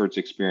had this Hurts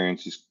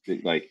experience.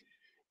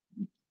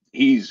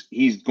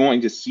 He's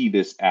going to see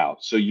this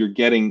out. So you're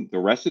getting the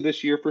rest of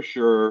this year for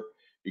sure.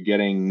 You're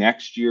getting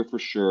next year for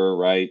sure,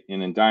 right?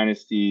 And in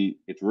Dynasty,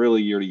 it's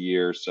really year to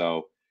year.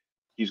 So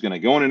he's going to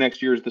go into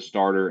next year as the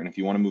starter. And if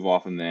you want to move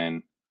off him,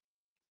 then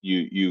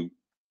you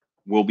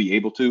will be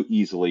able to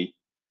easily.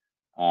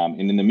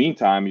 And in the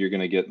meantime, you're going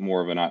to get more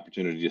of an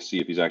opportunity to see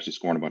if he's actually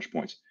scoring a bunch of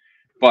points.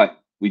 But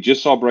we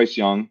just saw Bryce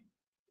Young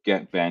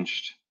get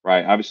benched.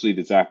 Right. Obviously,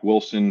 the Zach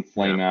Wilson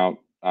flame out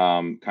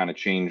kind of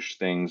changed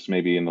things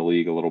maybe in the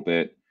league a little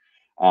bit.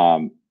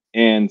 And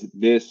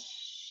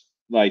this,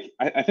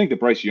 I think the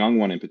Bryce Young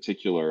one in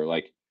particular,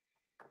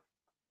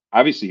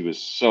 obviously he was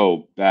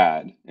so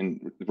bad,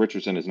 and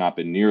Richardson has not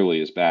been nearly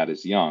as bad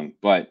as Young,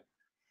 but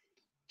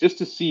just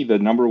to see the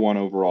number 1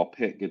 overall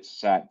pick get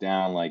sat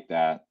down like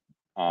that.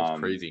 It's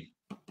crazy.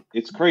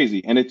 It's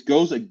crazy. And it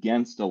goes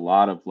against a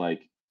lot of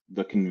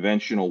the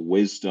conventional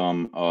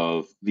wisdom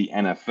of the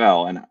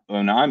NFL.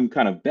 And I'm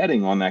kind of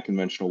betting on that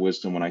conventional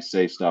wisdom when I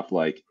say stuff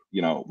like,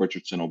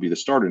 Richardson will be the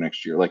starter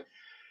next year.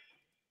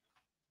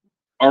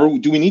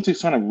 Do we need to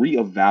kind of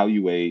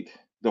reevaluate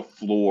the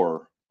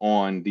floor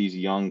on these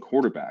young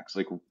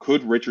quarterbacks?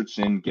 Could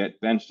Richardson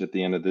get benched at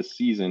the end of this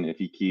season if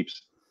he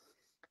keeps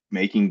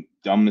making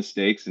dumb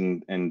mistakes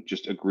and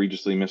just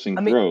egregiously missing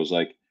throws?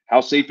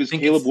 How safe is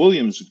Caleb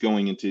Williams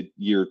going into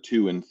year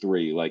 2 and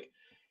 3?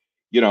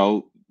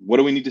 What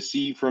do we need to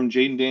see from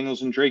Jaden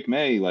Daniels and Drake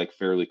May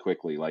fairly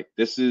quickly?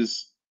 This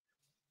is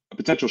a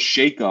potential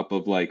shakeup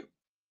of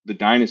the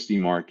dynasty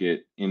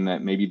market, in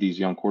that maybe these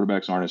young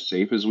quarterbacks aren't as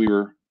safe as we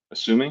were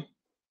assuming.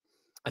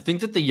 I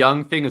think that the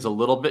Young thing is a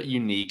little bit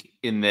unique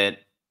in that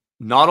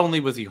not only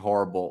was he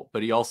horrible,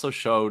 but he also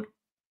showed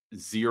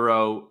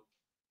zero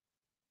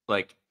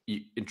like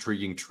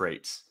intriguing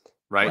traits,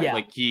 right? Yeah.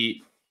 Like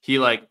he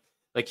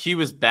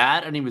was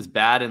bad, and he was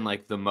bad in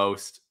like the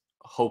most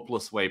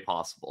hopeless way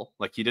possible.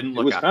 Like he didn't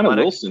look athletic. Kind of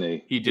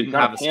Wilson-y. He didn't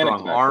have a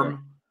strong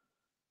arm.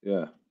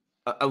 Yeah.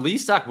 At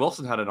least Zach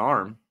Wilson had an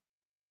arm.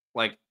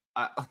 Like,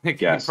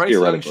 yes, Bryce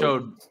Young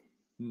showed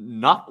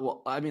not.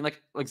 Well, I mean,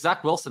 like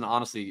Zach Wilson,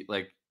 honestly,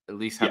 like at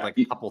least had like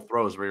a couple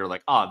throws where you're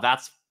like, oh,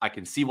 I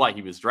can see why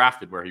he was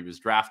drafted where he was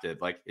drafted.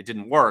 Like it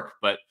didn't work,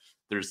 but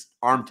there's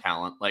arm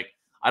talent. Like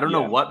I don't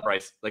know what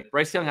Bryce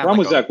Young had. The problem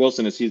with Zach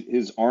Wilson is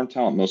his arm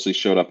talent mostly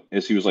showed up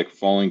as he was like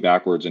falling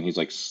backwards and he's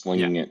like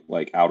slinging it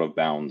like out of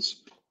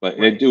bounds. But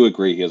I do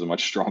agree he has a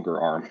much stronger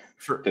arm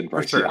than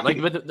Bryce Young.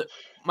 Like, but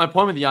my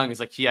point with Young is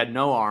like he had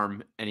no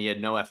arm and he had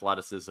no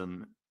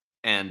athleticism,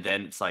 and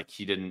then it's like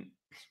he didn't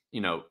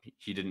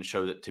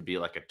show that to be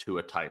like a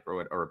Tua type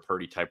or a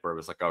Purdy type where it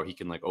was like, oh, he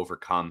can like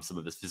overcome some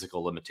of his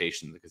physical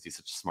limitations because he's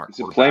such a smart. He's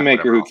a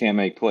playmaker who can't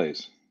make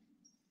plays.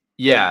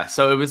 Yeah,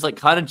 so it was like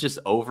kind of just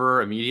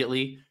over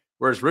immediately.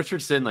 Whereas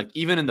Richardson, like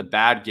even in the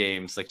bad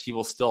games, like he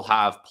will still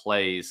have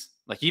plays.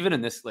 Like even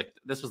in this, like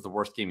this was the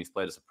worst game he's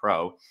played as a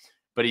pro.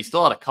 But he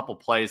still had a couple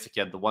plays. Like he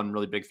had the one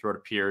really big throw to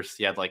Pierce.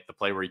 He had like the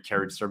play where he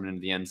carried Sermon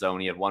into the end zone.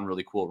 He had one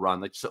really cool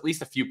run. Like just at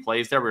least a few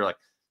plays there where you're like,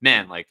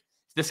 man, like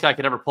if this guy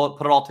could ever put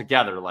it all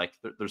together, like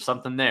there's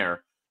something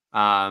there.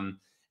 And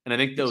I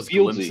think those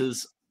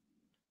glimpses,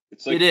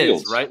 it's like it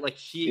is right. Like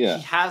he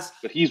has,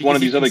 but he's one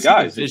of these other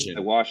guys that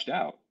washed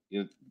out.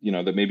 You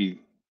know that maybe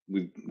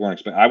we weren't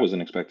expecting. I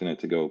wasn't expecting it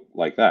to go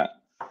like that.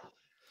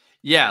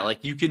 Yeah,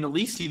 like you can at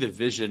least see the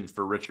vision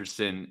for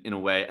Richardson in a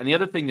way. And the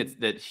other thing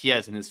that he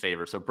has in his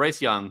favor, so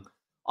Bryce Young,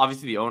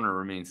 obviously the owner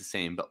remains the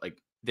same, but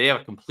like they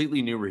have a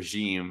completely new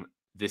regime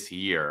this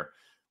year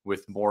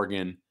with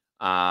Morgan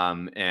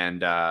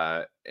and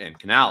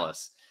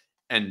Canales.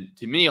 And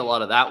to me, a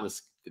lot of that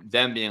was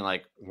them being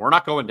like, we're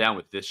not going down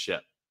with this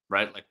ship,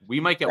 right? Like we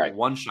might get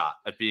one shot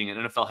at being an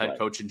NFL head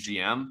coach and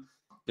GM.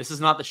 This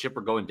is not the ship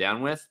we're going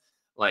down with.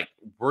 Like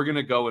we're going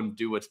to go and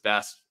do what's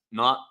best.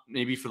 Not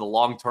maybe for the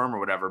long term or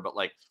whatever, but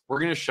like we're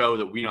going to show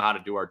that we know how to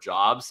do our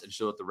jobs and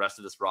show that the rest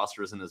of this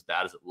roster isn't as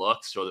bad as it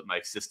looks, show that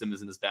my system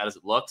isn't as bad as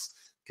it looks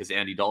because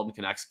Andy Dalton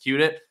can execute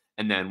it.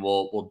 And then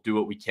we'll do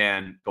what we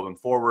can going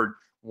forward.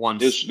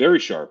 Once it's very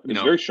sharp.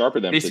 It's very sharp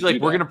of them. Basically,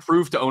 like we're going to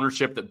prove to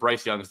ownership that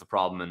Bryce Young is the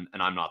problem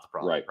and I'm not the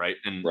problem. Right.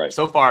 And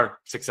so far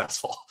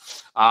successful.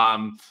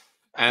 And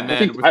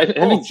then I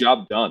think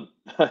job done.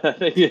 I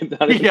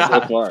think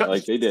so far.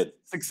 Like they did.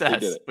 Success. They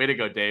did it. Way to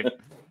go, Dave.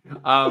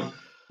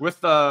 With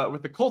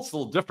the Colts, it's a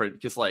little different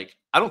because, like,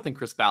 I don't think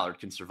Chris Ballard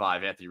can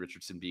survive Anthony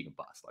Richardson being a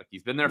bust. Like,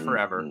 he's been there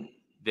forever. Mm-hmm.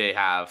 They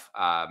have,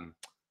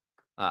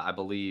 I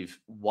believe,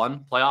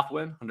 one playoff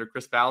win under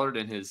Chris Ballard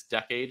in his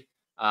decade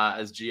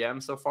as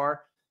GM so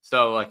far.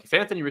 So, like, if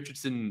Anthony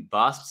Richardson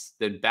busts,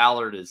 then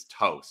Ballard is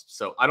toast.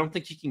 So, I don't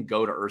think he can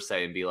go to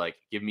Irsay and be like,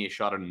 give me a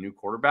shot on a new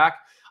quarterback.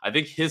 I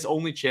think his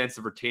only chance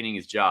of retaining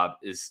his job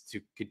is to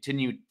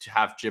continue to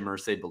have Jim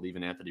Irsay believe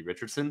in Anthony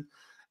Richardson.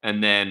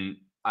 And then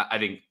I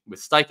think with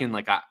Steichen,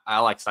 like I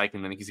like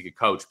Steichen. I think he's a good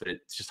coach, but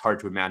it's just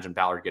hard to imagine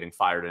Ballard getting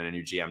fired and a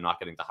new GM not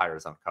getting to hire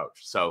his own coach.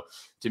 So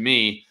to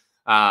me,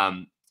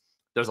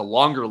 there's a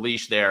longer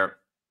leash there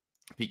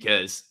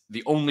because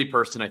the only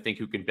person I think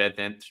who can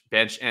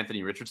bench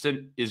Anthony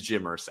Richardson is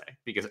Jim Irsay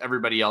because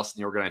everybody else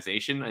in the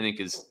organization, I think,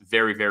 is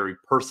very, very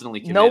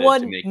personally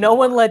committed. No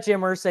one let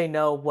Jim Irsay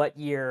know what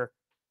year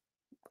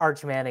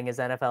Arch Manning is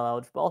NFL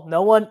eligible.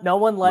 No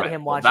one let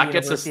him watch the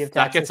University of Texas.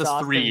 That gets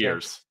us 3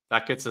 years.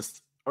 That gets us.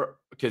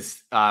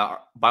 Because by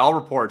all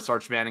reports,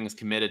 Arch Manning is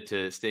committed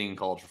to staying in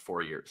college for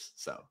 4 years.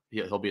 So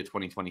he'll be a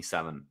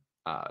 2027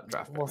 draft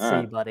pick. We'll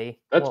see, buddy.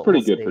 That's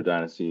pretty good for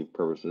dynasty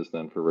purposes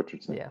then for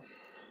Richardson. Yeah.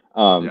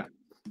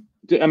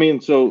 I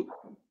mean, so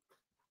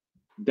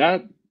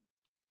that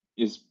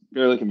is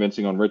fairly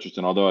convincing on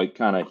Richardson, although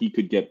he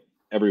could get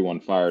everyone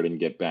fired and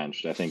get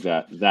benched. I think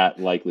that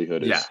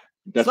likelihood is... Yeah.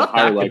 That's a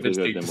higher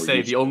likelihood than we're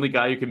say the only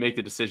guy who can make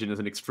the decision is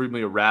an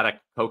extremely erratic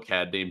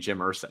cokehead named Jim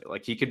Irsay.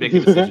 Like he could make a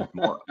decision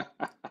tomorrow.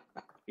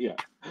 Yeah.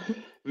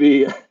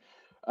 The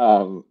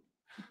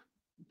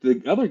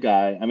other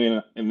guy, I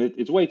mean, and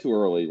it's way too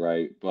early,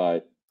 right?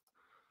 But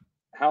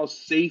how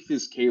safe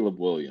is Caleb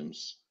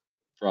Williams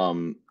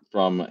from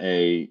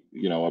a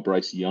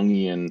Bryce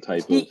Youngian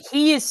type of?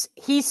 He's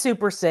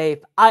super safe.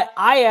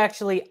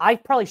 I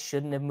probably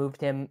shouldn't have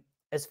moved him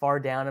as far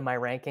down in my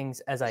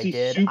rankings as I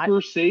did.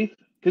 Super safe.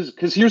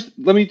 Because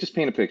let me just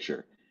paint a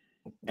picture,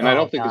 and I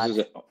don't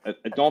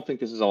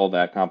think this is all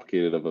that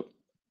complicated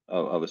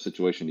of a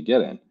situation to get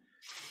in.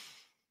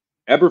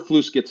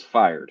 Eberflus gets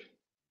fired.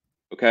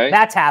 Okay,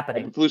 that's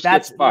happening. Eberflus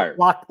gets fired.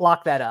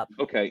 Lock that up.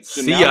 Okay,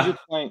 so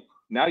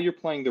now you're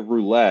playing the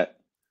roulette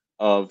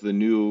of the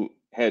new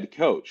head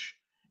coach,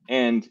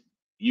 and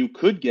you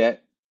could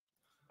get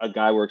a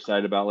guy we're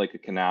excited about like a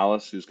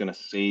Canales who's going to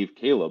save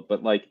Caleb,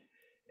 but like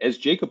as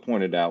Jakob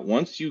pointed out,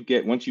 once you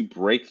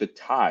break the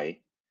tie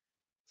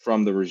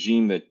from the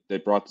regime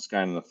that brought this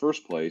guy in the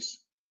first place,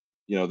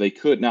 they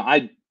could. Now,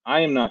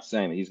 I am not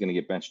saying that he's going to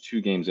get benched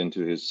 2 games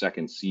into his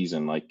second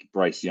season like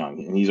Bryce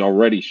Young, and he's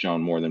already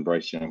shown more than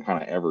Bryce Young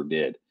kind of ever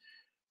did.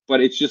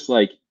 But it's just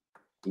like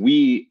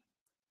we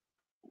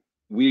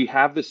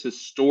have this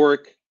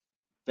historic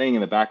thing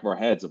in the back of our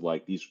heads of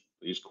like these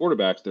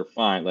quarterbacks, they're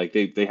fine. Like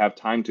they have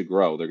time to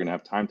grow. They're going to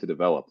have time to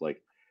develop.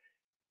 Like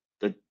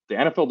the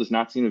NFL does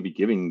not seem to be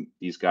giving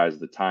these guys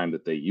the time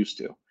that they used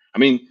to. I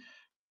mean,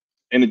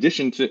 in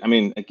addition to,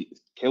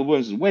 Caleb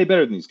Williams is way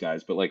better than these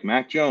guys, but like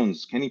Mac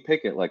Jones, Kenny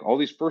Pickett, like all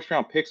these first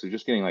round picks are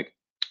just getting like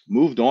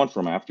moved on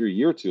from after a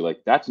year or two.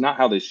 Like that's not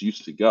how this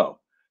used to go.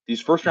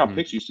 These first round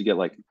picks used to get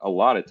like a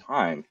lot of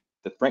time.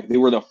 They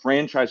were the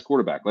franchise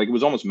quarterback. Like it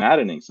was almost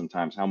maddening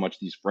sometimes how much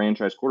these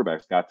franchise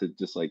quarterbacks got to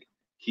just like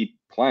keep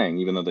playing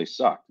even though they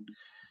sucked.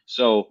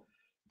 So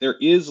there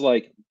is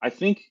like, I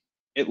think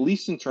at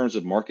least in terms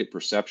of market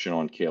perception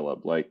on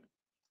Caleb, like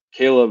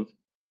Caleb,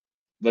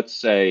 let's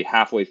say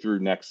halfway through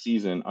next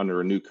season under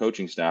a new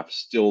coaching staff,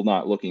 still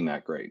not looking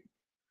that great.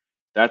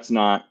 That's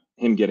not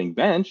him getting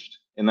benched,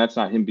 and that's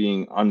not him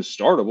being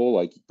unstartable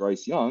like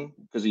Bryce Young,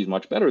 because he's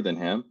much better than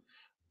him.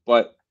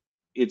 But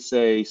it's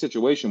a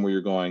situation where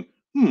you're going,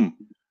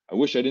 I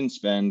wish I didn't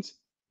spend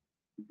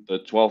the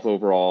 12th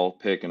overall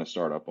pick in a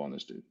startup on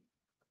this dude.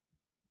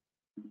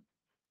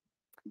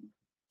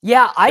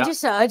 Yeah, I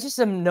just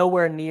am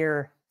nowhere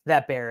near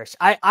that bearish.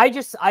 I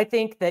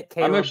think that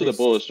Caleb I'm actually the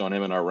bullish on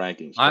him in our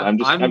rankings.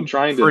 I'm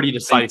trying to pretty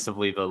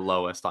decisively the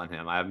lowest on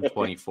him. I have him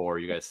 24.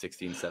 You guys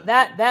 16, 17.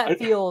 That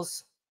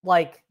feels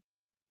like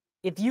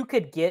if you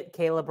could get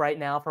Caleb right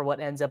now for what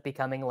ends up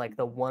becoming like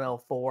the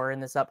 104 in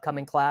this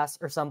upcoming class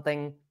or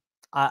something,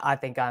 I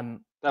think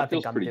I'm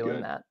doing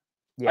good. That.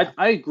 Yeah,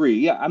 I agree.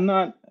 Yeah, I'm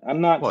not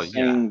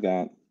saying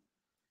that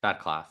bad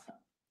class.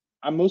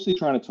 I'm mostly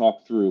trying to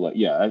talk through like,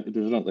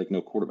 there's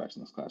no quarterbacks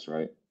in this class,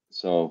 right?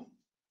 So,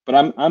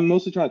 but I'm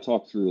mostly trying to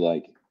talk through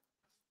like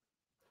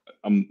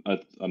a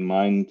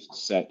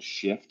mindset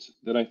shift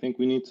that I think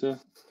we need to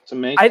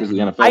make.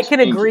 I can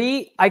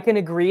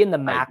agree in the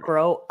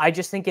macro. I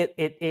just think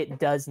it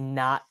does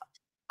not.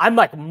 I'm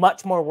like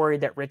much more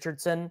worried that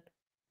Richardson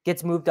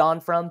gets moved on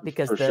from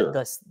because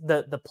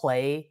the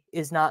play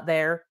is not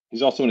there.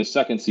 He's also in his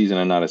second season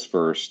and not his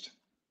first.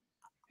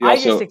 I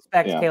just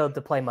expect Caleb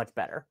to play much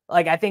better.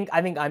 Like I think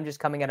I'm just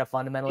coming at a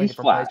fundamentally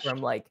different place where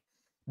I'm like,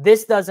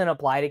 this doesn't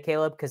apply to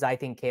Caleb because I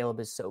think Caleb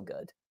is so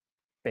good,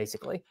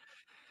 basically.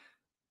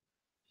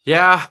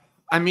 Yeah,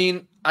 I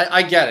mean,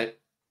 I get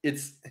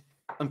it.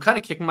 I'm kind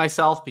of kicking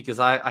myself because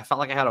I felt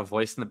like I had a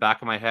voice in the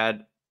back of my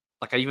head.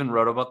 Like I even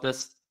wrote about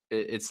this.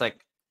 It's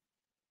like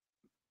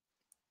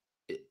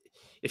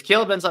if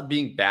Caleb ends up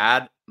being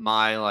bad,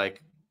 my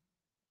like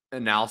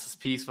analysis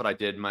piece, what I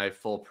did, my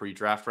full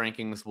pre-draft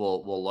rankings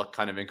will look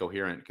kind of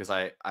incoherent because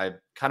I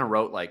kind of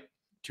wrote like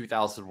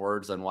 2,000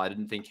 words on why I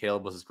didn't think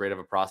Caleb was as great of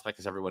a prospect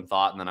as everyone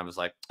thought. And then I was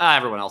like,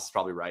 everyone else is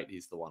probably right.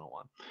 He's the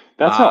 101.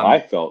 That's how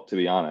I felt, to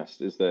be honest,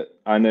 is that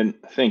I didn't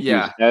think he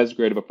was as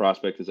great of a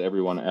prospect as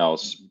everyone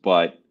else,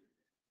 but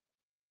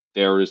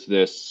there is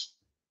this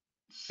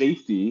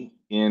safety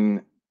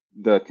in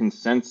the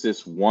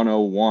consensus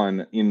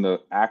 101 in the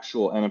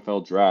actual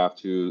NFL draft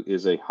who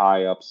is a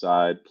high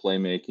upside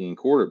playmaking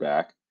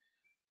quarterback,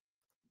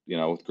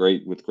 with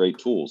great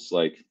tools.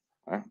 Like,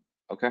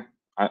 okay.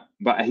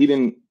 But he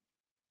didn't.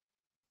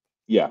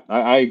 Yeah,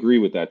 I agree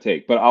with that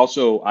take. But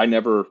also,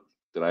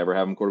 did I ever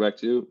have him quarterback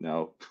too?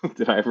 No.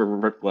 Did I ever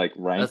rank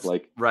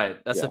right?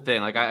 That's the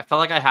thing. Like I felt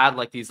like I had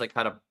like these like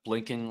kind of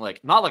blinking,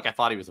 like not like I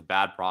thought he was a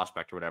bad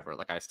prospect or whatever.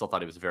 Like I still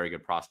thought he was a very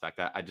good prospect.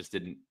 I just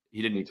didn't.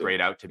 He didn't grade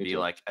out to be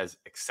like as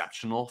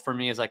exceptional for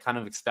me as I kind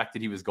of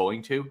expected he was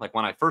going to. Like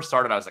when I first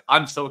started, I was like,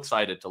 I'm so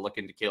excited to look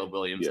into Caleb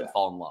Williams and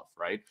fall in love,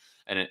 right?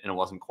 And it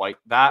wasn't quite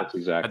that. That's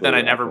exactly. But then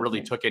I never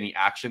really took any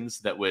actions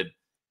that would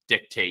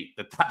dictate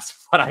that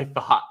that's what I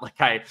thought. Like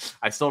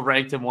I still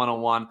ranked him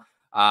 101.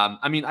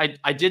 I mean,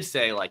 I did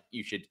say like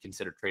you should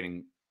consider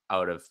trading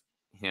out of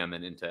him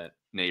and into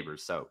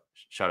Neighbors. So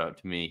shout out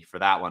to me for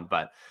that one.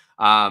 But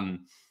I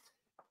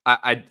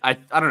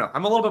don't know.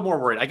 I'm a little bit more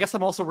worried. I guess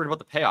I'm also worried about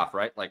the payoff,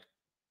 right? Like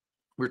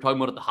we were talking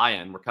about at the high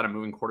end, we're kind of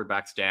moving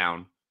quarterbacks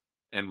down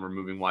and we're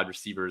moving wide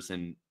receivers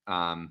and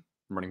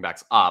running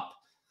backs up.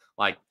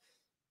 Like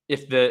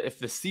if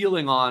the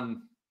ceiling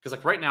on, because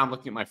like right now I'm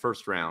looking at my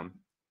first round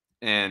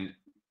and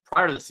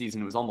prior to the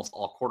season, it was almost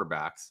all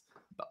quarterbacks,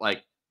 but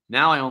like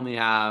now I only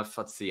have,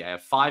 I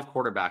have 5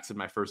 quarterbacks in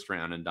my first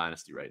round in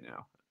Dynasty right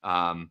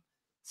now.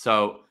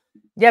 So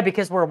yeah,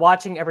 because we're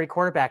watching every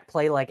quarterback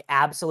play like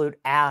absolute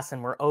ass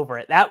and we're over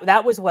it.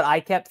 That was what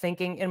I kept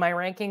thinking in my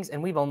rankings.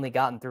 And we've only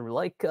gotten through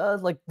like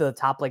the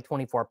top like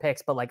 24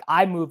 picks, but like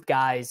I moved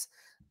guys.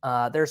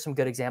 There's some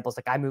good examples.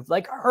 Like I moved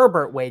like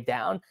Herbert way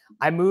down.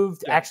 I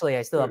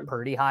still have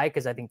Purdy high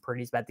because I think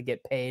Purdy's about to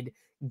get paid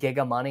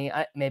giga money.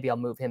 Maybe I'll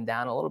move him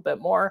down a little bit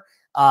more.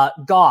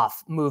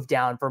 Goff moved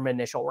down from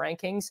initial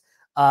rankings.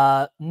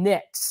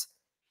 Knicks.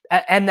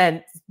 And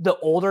then the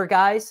older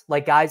guys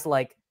like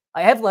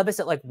I have Levis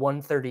at like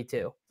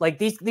 132. Like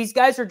these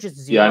guys are just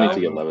zero. Yeah, I need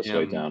to get Levis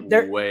way down.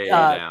 They're way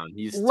down.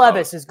 He's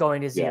Levis tough. is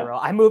going to zero.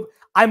 Yeah.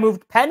 I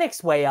moved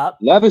Penix way up.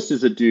 Levis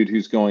is a dude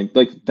who's going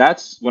like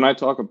that's when I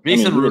talk about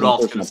Mason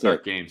Rudolph's going to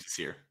start games this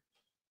year.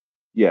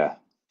 Yeah.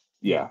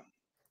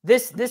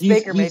 This Baker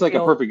Mayfield he's like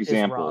a perfect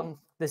example.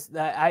 This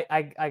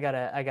I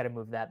gotta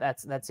move that.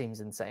 That seems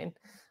insane.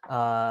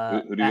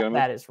 Who do you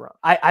that is wrong.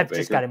 I've Baker?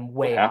 just got him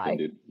way high.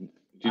 Dude?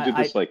 You did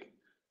this like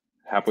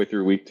halfway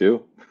through week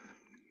 2.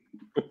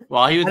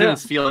 Well, he was in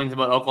his feelings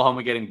about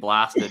Oklahoma getting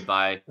blasted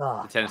by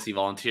the Tennessee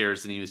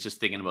Volunteers, and he was just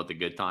thinking about the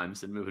good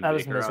times and moving. That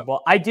was miserable.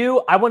 Up.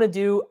 I want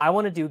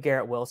to do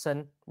Garrett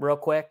Wilson real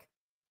quick.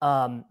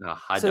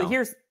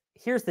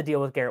 Here's the deal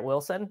with Garrett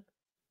Wilson.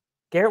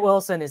 Garrett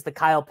Wilson is the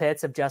Kyle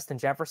Pitts of Justin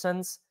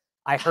Jefferson's.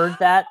 I heard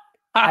that.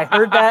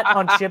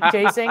 On Chip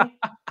Chasing,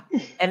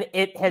 and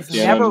it has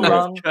never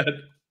rung.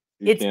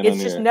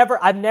 It's just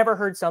never. I've never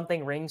heard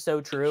something ring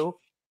so true.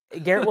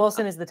 Garrett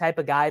Wilson is the type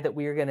of guy that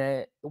we're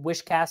gonna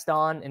wish cast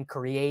on and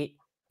create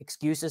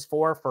excuses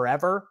for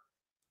forever.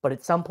 But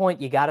at some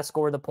point, you got to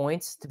score the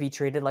points to be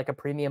treated like a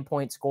premium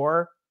point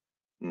scorer.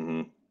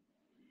 Mm-hmm.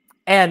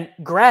 And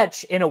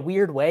Gretsch, in a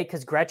weird way,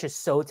 because Gretsch is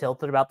so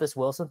tilted about this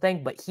Wilson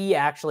thing, but he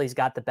actually has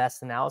got the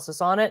best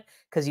analysis on it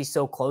because he's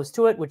so close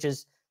to it, which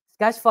is this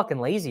guy's fucking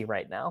lazy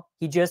right now.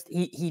 He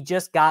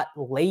just got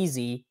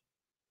lazy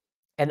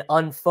and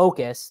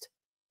unfocused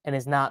and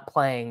is not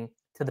playing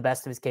to the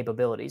best of his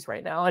capabilities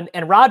right now.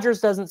 And Rodgers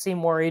doesn't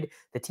seem worried.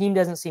 The team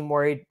doesn't seem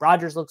worried.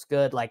 Rodgers looks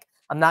good. Like,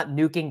 I'm not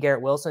nuking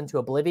Garrett Wilson to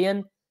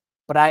oblivion,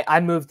 but I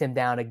moved him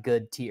down a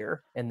good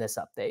tier in this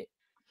update.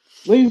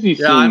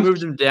 I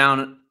moved him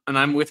down, and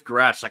I'm with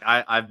Gretsch. Like,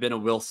 I've been a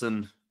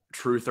Wilson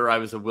truther. I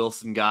was a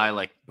Wilson guy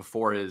like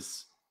before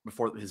his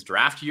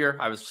draft year.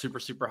 I was super,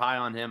 super high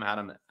on him. I had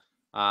him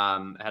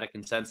had a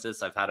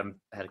consensus. I've had him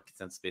had a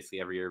consensus basically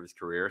every year of his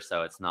career,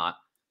 so it's not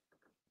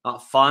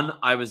fun.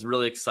 I was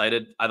really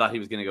excited. I thought he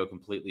was going to go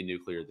completely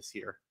nuclear this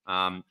year.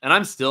 And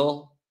I'm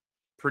still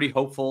pretty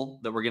hopeful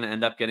that we're going to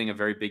end up getting a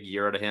very big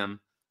year out of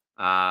him.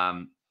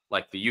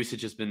 Like, the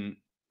usage has been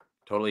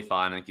totally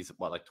fine. I think he's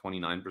like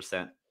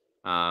 29%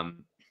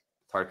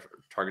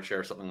 target share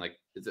or something. Like,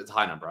 it's a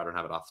high number. I don't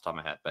have it off the top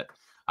of my head, but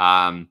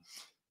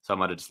so I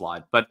might have just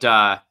lied. But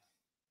the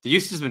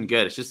usage has been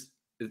good.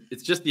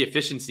 It's just the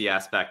efficiency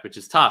aspect, which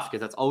is tough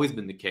because that's always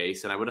been the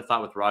case. And I would have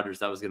thought with Rodgers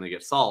that was going to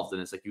get solved.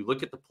 And it's like, you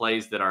look at the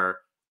plays that are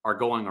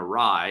going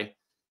awry,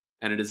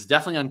 and it is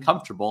definitely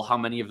uncomfortable how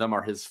many of them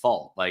are his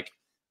fault. Like,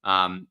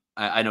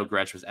 I know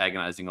Gretsch was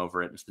agonizing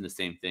over it. It's been the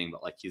same thing,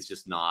 but like, he's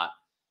just not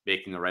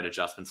making the right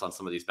adjustments on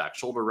some of these back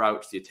shoulder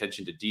routes. The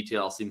attention to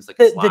detail seems like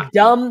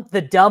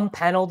the dumb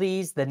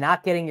penalties, the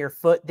not getting your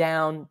foot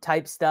down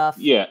type stuff.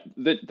 Yeah,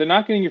 the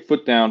not getting your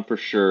foot down for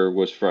sure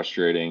was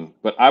frustrating,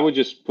 but I would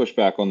just push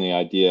back on the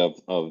idea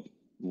of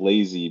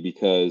lazy,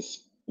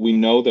 because we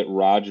know that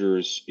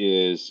Rodgers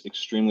is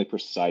extremely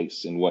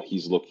precise in what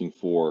he's looking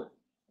for,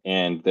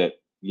 and that,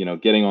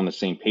 getting on the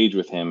same page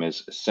with him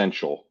is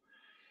essential.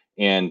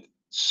 And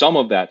some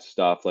of that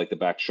stuff, like the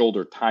back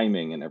shoulder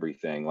timing and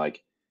everything,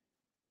 like,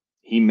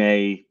 he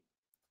may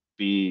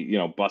be,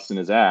 busting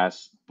his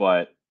ass,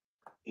 but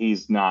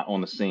he's not on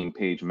the same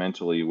page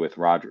mentally with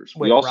Rodgers.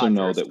 We also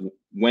know that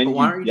when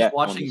why aren't you just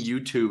watching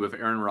YouTube of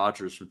Aaron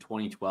Rodgers from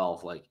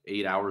 2012, like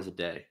 8 hours a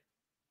day?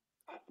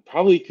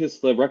 Probably because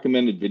the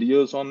recommended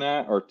videos on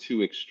that are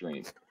too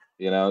extreme.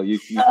 You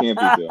can't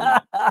be doing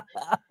that.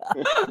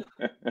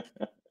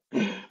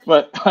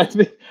 But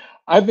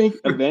I think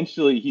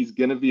eventually he's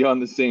going to be on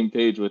the same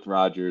page with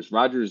Rodgers.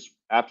 Rodgers,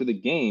 after the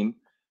game,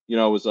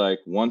 was like,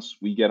 once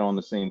we get on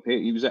the same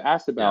page, he was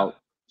asked about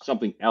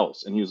something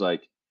else, and he was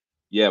like,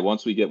 yeah,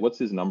 once we get, what's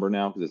his number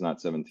now? Because it's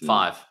not 17.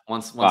 5.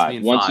 Once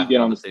you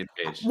get on the same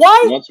page.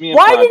 Why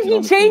did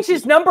he change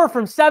his number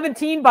from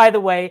 17, by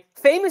the way?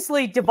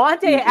 Famously,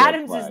 Devontae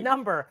Adams'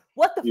 number.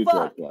 What the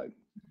fuck?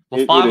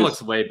 Well, 5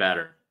 looks way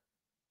better.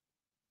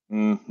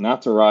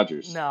 Not to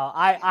Rodgers. No,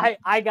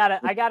 I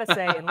gotta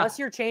say, unless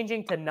you're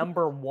changing to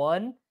number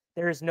 1,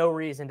 there is no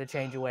reason to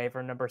change away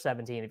from number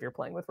 17 if you're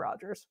playing with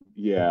Rodgers.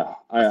 Yeah,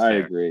 I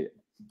agree.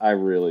 I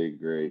really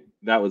agree.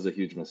 That was a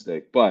huge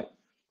mistake. But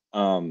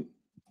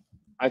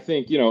I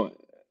think,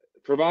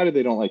 provided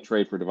they don't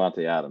trade for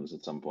Devontae Adams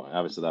at some point,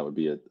 obviously that would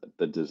be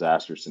the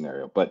disaster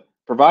scenario. But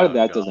provided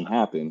doesn't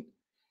happen,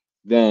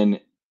 then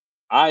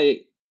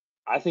I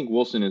think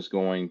Wilson is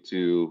going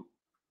to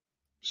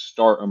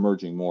start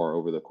emerging more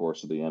over the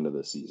course of the end of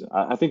the season.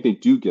 I think they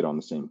do get on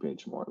the same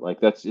page more.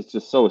 It's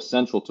just so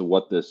essential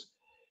to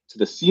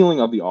the ceiling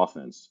of the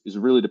offense is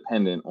really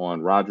dependent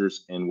on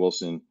Rodgers and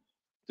Wilson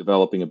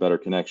developing a better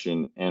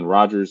connection. And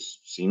Rodgers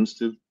seems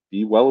to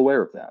be well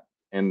aware of that.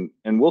 And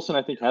Wilson,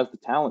 I think, has the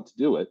talent to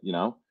do it,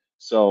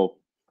 So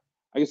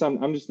I guess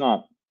I'm just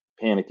not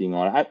panicking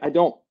on it.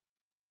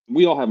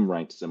 We all have them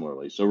ranked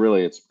similarly. So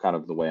really it's kind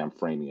of the way I'm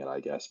framing it,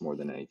 I guess, more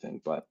than anything.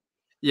 But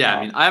yeah,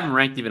 I mean, I haven't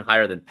ranked even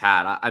higher than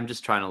Pat. I'm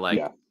just trying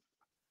to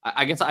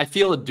I guess I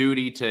feel a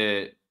duty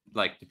to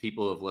the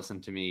people who have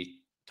listened to me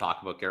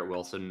talk about Garrett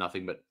Wilson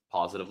nothing but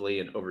positively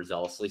and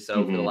overzealously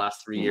so for the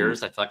last 3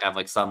 years. I feel like I have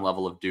like some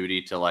level of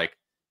duty to like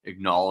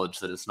acknowledge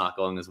that it's not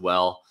going as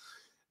well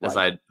as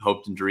I'd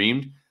hoped and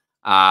dreamed.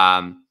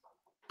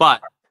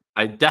 But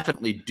I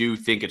definitely do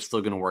think it's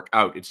still going to work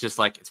out. It's just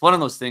like, it's one of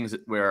those things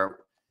where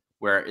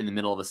in the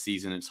middle of a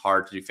season, it's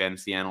hard to do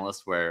fantasy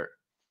analyst where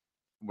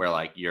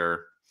like you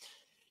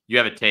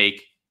have a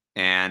take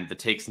and the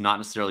take's not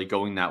necessarily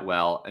going that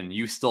well. And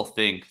you still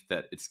think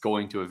that it's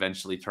going to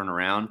eventually turn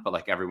around, but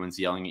like everyone's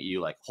yelling at you,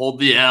 like, hold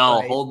the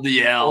L, hold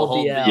the L,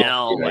 hold the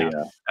L, like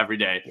every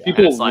day. Yeah.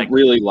 People like,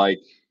 really like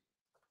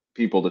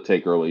people to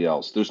take early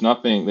L's. There's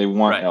nothing, they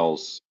want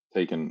L's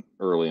taken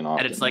early and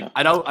often. And it's like,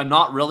 I'm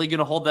not really going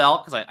to hold the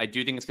L because I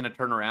do think it's going to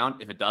turn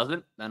around. If it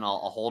doesn't, then I'll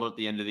hold it at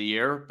the end of the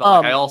year.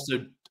 But like,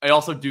 I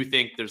also do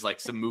think there's like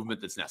some movement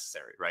that's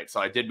necessary, right?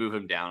 So I did move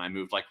him down. I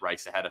moved like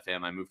Rice ahead of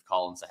him. I moved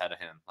Collins ahead of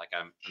him. Like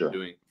I'm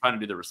trying to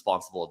do the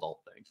responsible adult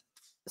thing.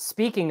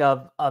 Speaking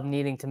of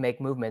needing to make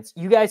movements,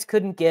 you guys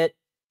couldn't get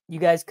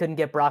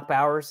Brock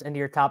Bowers into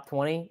your top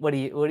 20. What do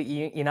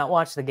you not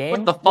watch the game?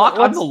 What the fuck?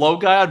 I'm the low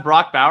guy on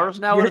Brock Bowers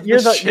now.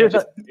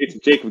 It's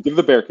Jakob. Give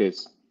the bear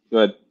case. Go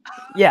ahead.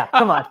 Yeah,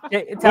 come on.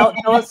 Tell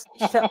us.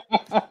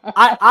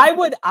 I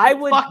would.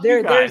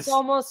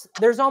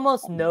 There's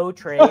almost no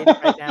trade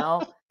right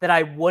now that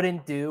I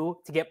wouldn't do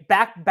to get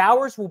back.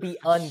 Bowers will be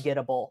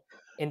ungettable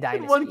in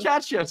Dynasty. One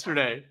catch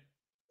yesterday.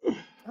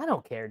 I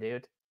don't care,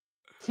 dude.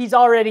 He's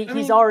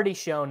already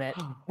shown it.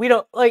 We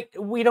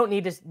don't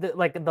need to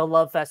like the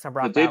love fest on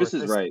Brock Davis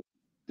Bowers. Is right.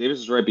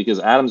 Davis is right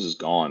because Adams is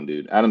gone,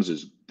 dude. Adams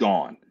is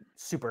gone.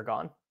 Super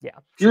gone. Yeah.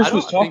 Pierce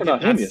was talking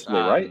about him yesterday,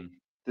 right?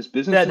 This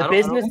business. The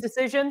business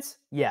decisions.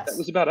 Yes. That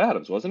was about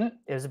Adams, wasn't it?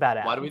 It was about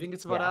Adams. Why do we think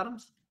it's about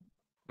Adams?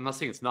 I'm not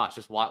saying it's not.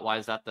 Just why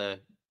is that the?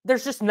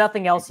 There's just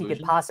nothing else he could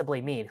possibly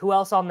mean. Who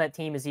else on that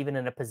team is even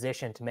in a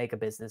position to make a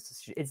business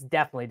decision? It's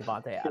definitely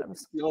Devontae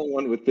Adams. He's the only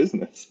one with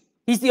business.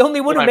 He's the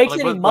only one who makes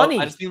any money.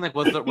 I just mean like,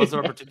 was there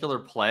a particular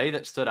play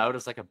that stood out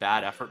as like a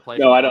bad effort play?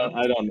 No,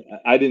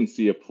 I didn't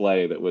see a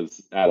play that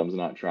was Adams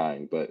not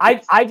trying, but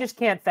I just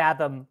can't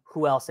fathom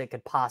who else it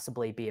could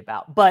possibly be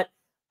about. But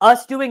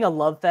us doing a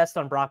love fest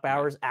on Brock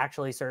Bowers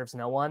actually serves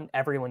no one.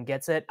 Everyone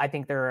gets it. I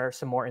think there are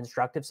some more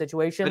instructive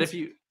situations.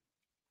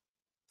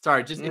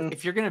 But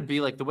if you're going to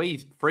be like, the way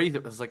he phrased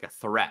it was like a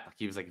threat. Like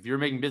he was like, if you're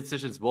making business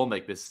decisions, we'll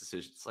make business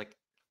decisions. Like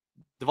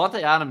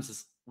Devontae Adams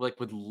is like,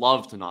 would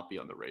love to not be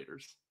on the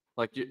Raiders.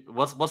 Like,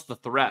 what's the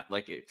threat?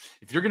 Like,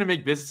 if you're going to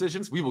make business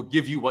decisions, we will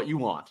give you what you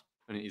want.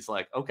 And he's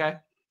like, okay.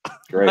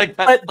 Great. Like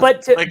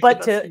but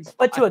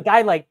to a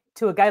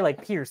guy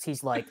like Pierce,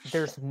 he's like,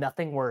 there's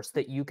nothing worse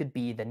that you could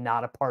be than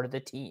not a part of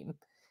the team.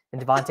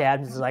 And Devontae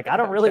Adams is like, I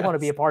don't really want to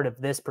be a part of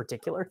this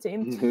particular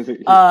team.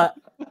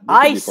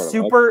 I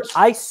super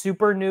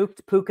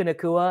nuked Puka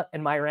Nacua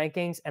in my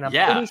rankings, and I'm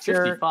pretty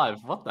sure 55.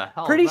 What the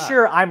hell? Pretty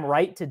sure I'm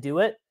right to do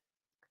it.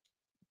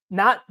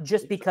 Not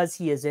just because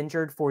he is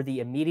injured for the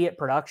immediate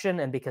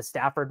production and because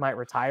Stafford might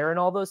retire and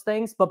all those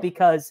things, but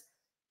because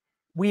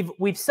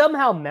we've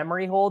somehow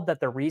memory hold that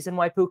the reason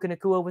why Puka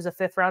Nacua was a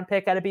 5th round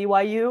pick out of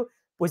BYU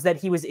was that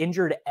he was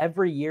injured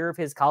every year of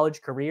his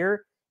college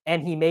career,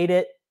 and he made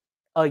it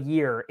a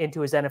year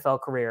into his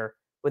NFL career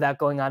without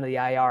going on to the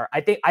IR.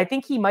 I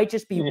think he might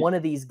just be one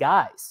of these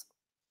guys.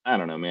 I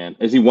don't know, man.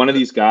 Is he one of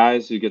these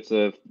guys who gets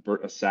a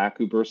sack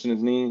who bursts in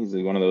his knee? Is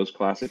he one of those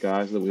classic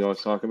guys that we always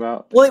talk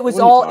about? Well, it was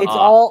all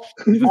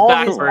his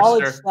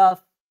college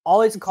stuff. All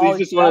his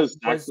college stuff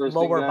was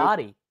lower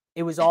body.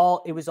 It was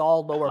all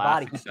lower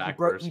body.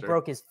 He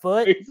broke his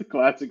foot. He's a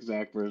classic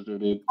sack burster,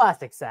 dude.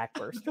 Classic sack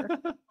burster.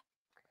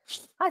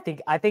 I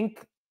think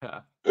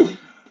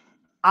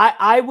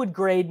I would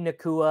grade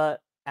Nacua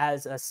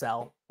as a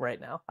sell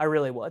right now. I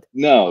really would.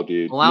 No,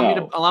 dude.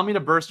 Allow me to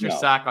burst your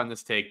sack on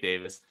this take,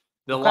 Davis.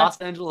 The Los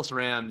Angeles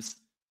Rams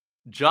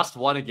just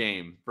won a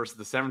game versus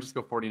the San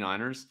Francisco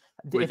 49ers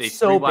with a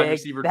 3-wide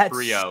receiver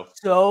trio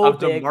of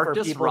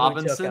DeMarcus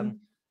Robinson,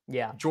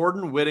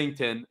 Jordan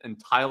Whittington, and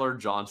Tyler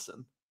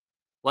Johnson.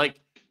 Like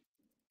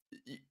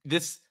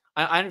this,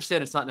 I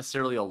understand it's not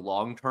necessarily a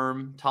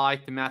long-term tie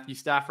to Matthew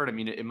Stafford. I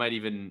mean, it might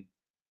even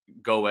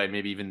go away,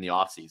 maybe even in the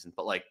offseason.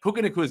 But like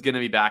Puka Nacua is going to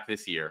be back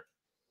this year,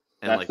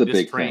 and like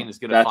this train is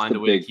going to find a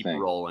way to keep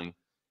rolling.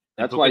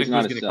 That's why he's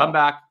not going to come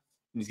back.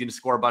 And he's going to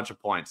score a bunch of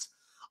points.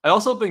 I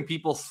also think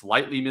people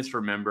slightly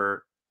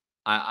misremember.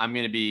 I'm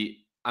going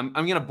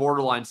to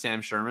borderline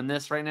Sam Sherman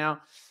this right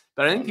now,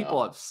 but I think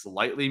people have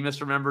slightly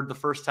misremembered the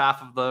first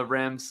half of the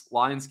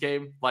Rams-Lions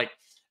game. Like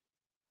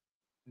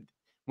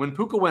when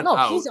Puka went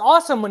out, he's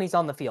awesome when he's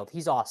on the field.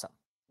 He's awesome.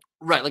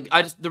 Right. Like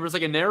there was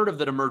like a narrative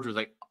that emerged was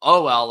like,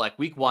 oh, well, like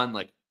week 1,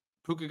 like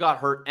Puka got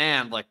hurt.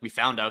 And like we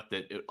found out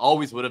that it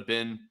always would have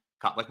been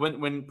Kupp. Like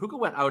when Puka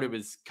went out, it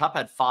was Kupp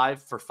had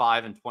 5 for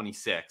 5 and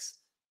 26.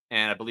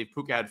 And I believe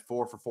Puka had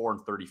 4 for 4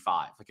 and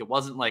 35. Like it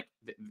wasn't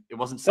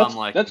some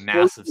that's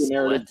massive the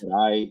narrative that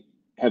I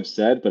have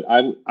said, but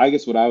I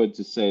guess what I would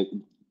just say,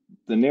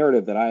 the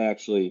narrative that I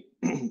actually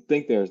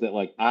think there is that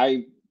like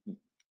I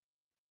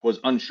was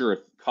unsure if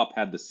Kupp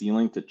had the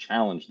ceiling to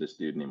challenge this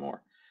dude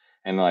anymore.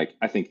 And like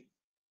I think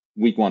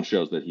week 1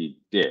 shows that he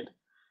did.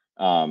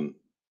 And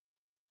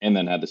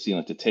then had the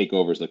ceiling to take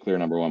over as the clear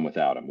number 1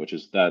 without him, which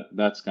is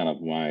that's kind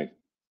of my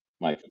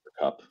Cooper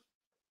Kupp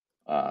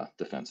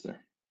defense there.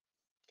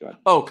 Go ahead.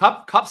 Oh,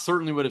 Kupp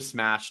certainly would have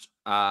smashed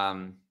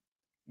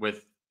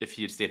if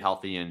he had stayed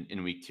healthy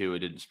in week 2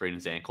 and didn't sprain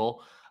his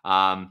ankle.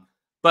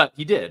 But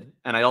he did.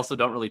 And I also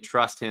don't really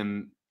trust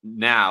him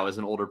now as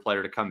an older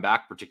player to come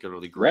back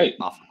particularly great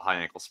off of a high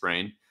ankle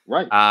sprain.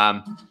 Right.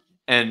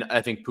 And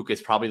I think Puka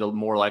is probably the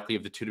more likely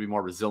of the two to be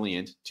more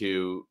resilient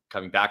to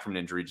coming back from an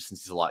injury, just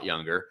since he's a lot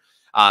younger.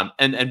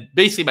 And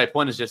basically my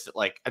point is just that,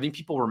 like, I think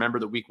people remember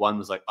that week 1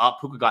 was like, oh,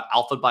 Puka got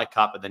alphaed by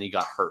Kupp and then he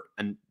got hurt.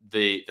 And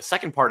the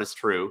second part is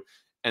true.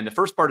 And the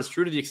first part is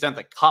true to the extent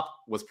that Kupp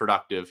was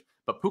productive,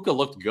 but Puka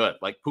looked good.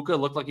 Like, Puka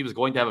looked like he was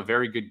going to have a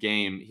very good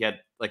game. He had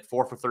like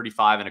 4 for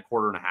 35 and a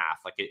quarter and a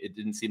half. Like, it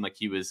didn't seem like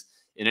he was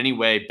in any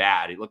way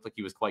bad. He looked like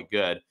he was quite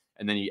good.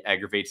 And then he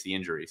aggravates the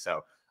injury.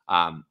 So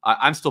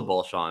I'm still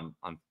bullish on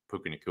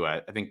Puka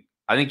Nacua. I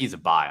think he's a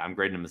buy. I'm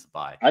grading him as a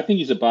buy. I think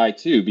he's a buy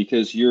too,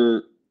 because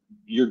you're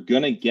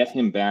going to get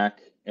him back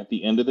at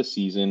the end of the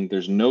season.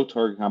 There's no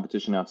target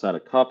competition outside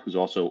of Kupp, who's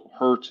also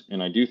hurt.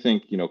 And I do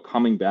think,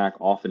 coming back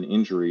off an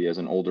injury as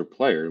an older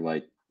player,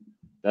 like,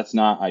 that's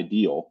not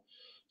ideal.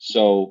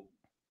 So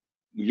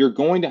you're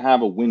going to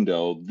have a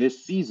window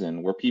this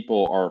season where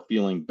people are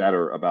feeling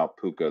better about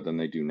Puka than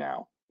they do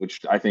now, which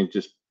I think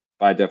just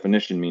by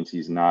definition means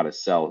he's not a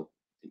sell.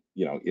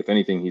 If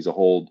anything, he's a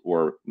hold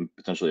or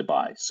potentially a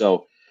buy.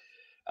 So,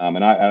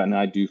 and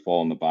I do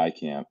fall in the buy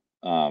camp.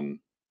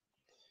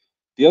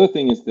 The other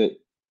thing is that,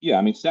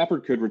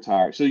 Stafford could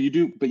retire. So you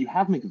do, but you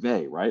have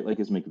McVay, right?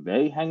 Like, is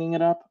McVay hanging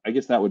it up? I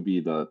guess that would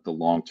be the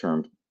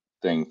long-term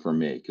thing for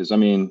me. Because,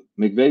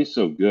 McVay's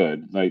so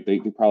good. Like, they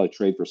could probably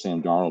trade for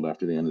Sam Darnold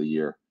after the end of the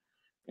year.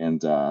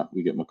 And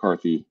we get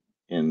McCarthy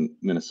in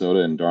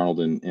Minnesota and Darnold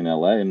in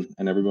LA,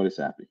 and everybody's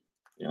happy.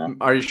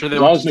 Are you sure they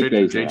want to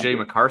trade for JJ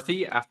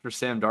McCarthy after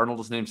Sam Darnold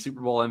is named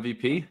Super Bowl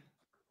MVP?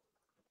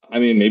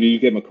 Maybe you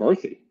get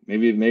McCarthy.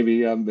 Maybe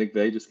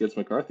McVay just gets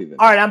McCarthy then.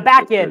 All right, I'm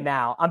back in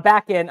now. I'm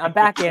back in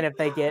if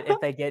they get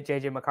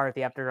JJ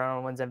McCarthy after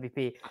Darnold wins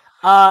MVP.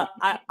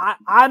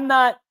 I'm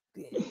not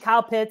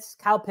Kyle Pitts.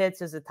 Kyle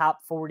Pitts is a top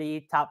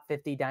 40, top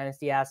 50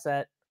 dynasty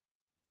asset.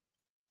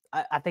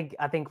 I think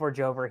we're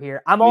Jover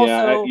here. I'm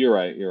also you're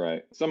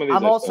right. Some of these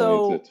I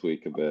still need to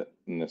tweak a bit.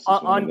 And this is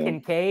on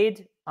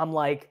Kincaid.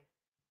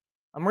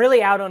 I'm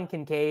really out on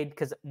Kincaid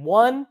because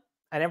 1,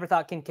 I never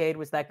thought Kincaid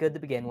was that good to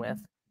begin with.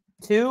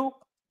 2,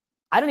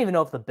 I don't even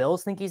know if the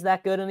Bills think he's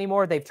that good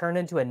anymore. They've turned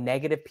into a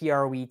negative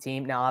PROE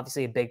team. Now,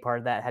 obviously, a big part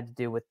of that had to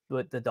do with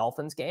the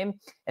Dolphins game.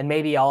 And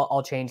maybe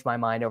I'll change my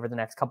mind over the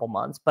next couple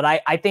months. But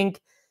I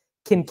think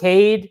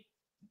Kincaid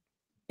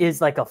is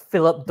like a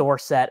Philip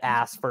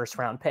Dorsett-ass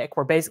first-round pick.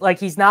 Where basically, like,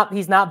 he's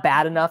not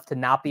bad enough to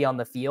not be on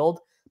the field,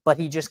 but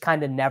he just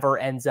kind of never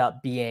ends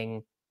up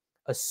being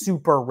a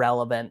super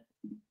relevant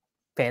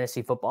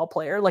fantasy football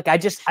player. Like, I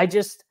just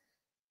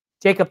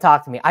Jacob,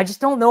 talk to me. I just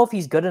don't know if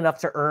he's good enough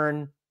to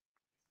earn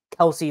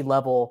Kelsey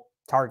level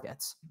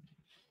targets.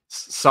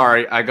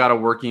 Sorry, I got a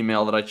work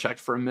email that I checked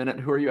for a minute.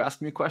 Who are you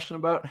asking me a question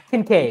about?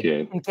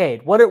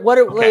 Kincaid. What are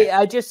okay.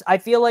 I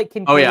feel like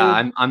Kincaid. Oh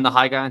yeah, I'm the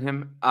high guy on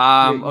him. You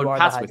are the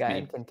high guy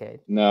on Kincaid.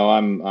 No,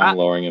 I'm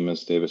lowering him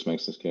as Davis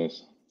makes this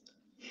case.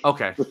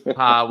 Okay.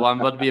 Well, I'm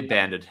about to be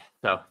abandoned.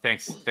 So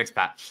thanks,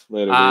 Pat.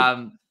 Later,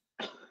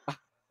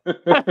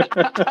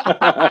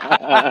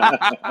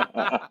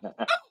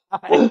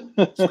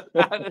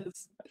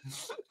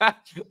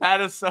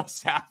 that is so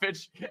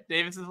savage.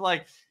 Davis is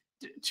like,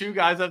 2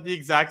 guys have the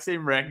exact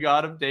same rank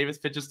on him. Davis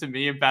pitches to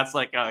me, and Pat's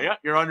like, "Oh yeah,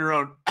 you're on your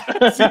own.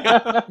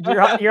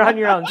 you're on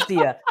your own. See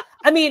ya."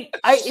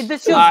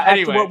 This shows back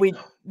to what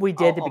we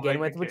did to begin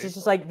with, which is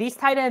just like, these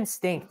tight ends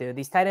stink, dude.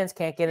 These tight ends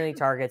can't get any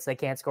targets. They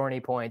can't score any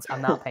points.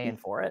 I'm not paying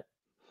for it.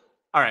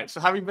 All right. So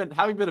having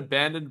been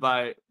abandoned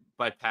by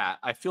Pat,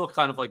 I feel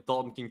kind of like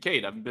Dalton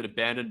Kincaid. I've been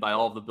abandoned by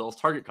all of the Bills'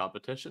 target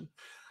competition.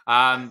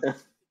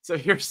 So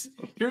here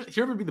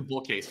would be the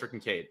bull case for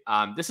Kincaid.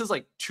 This is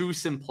like too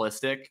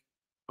simplistic,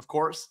 of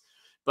course,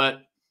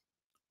 but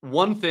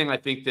one thing I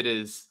think that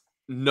is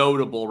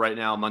notable right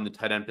now among the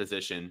tight end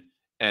position,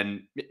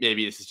 and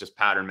maybe this is just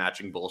pattern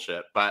matching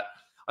bullshit, but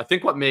I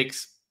think what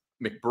makes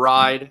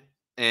McBride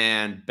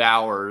and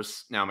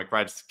Bowers, now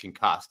McBride's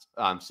concussed,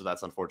 so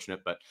that's unfortunate,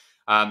 but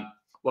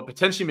what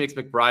potentially makes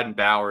McBride and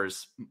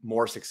Bowers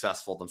more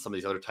successful than some of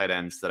these other tight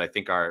ends that I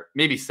think are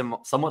maybe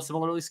somewhat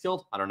similarly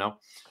skilled, I don't know,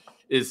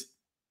 is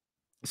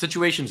the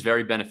situation is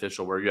very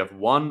beneficial where you have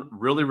one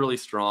really, really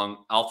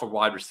strong alpha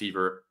wide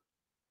receiver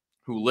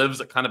who lives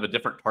at kind of a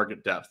different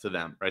target depth to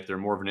them, right? They're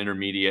more of an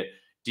intermediate,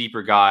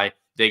 deeper guy.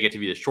 They get to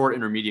be the short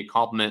intermediate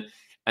complement.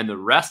 And the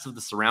rest of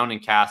the surrounding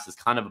cast is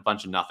kind of a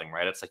bunch of nothing,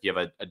 right? It's like you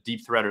have a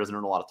deep threat who doesn't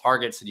earn a lot of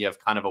targets, and you have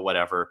kind of a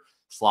whatever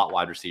slot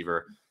wide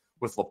receiver.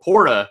 With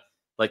Laporta,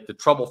 like, the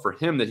trouble for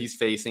him that he's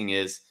facing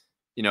is,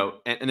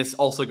 and this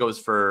also goes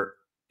for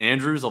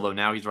Andrews, although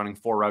now he's running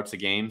 4 routes a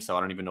game, so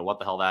I don't even know what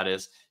the hell that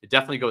is. It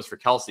definitely goes for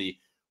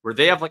Kelsey, where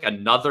they have like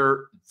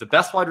the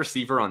best wide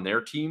receiver on their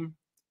team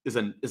is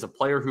a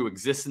player who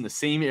exists in the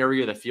same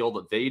area of the field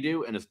that they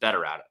do and is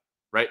better at it,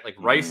 right? Like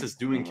Rice is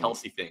doing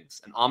Kelsey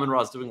things, and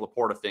Amon-Ra is doing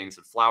Laporta things,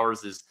 and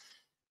Flowers is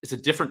a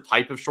different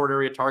type of short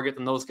area target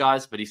than those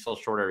guys, but he's still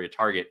a short area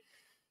target.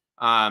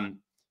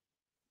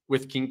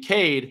 With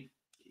Kincaid,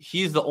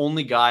 he's the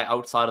only guy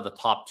outside of the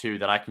top two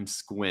that I can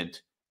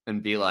squint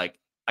and be like,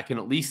 I can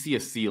at least see a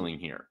ceiling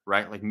here,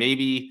 right? Like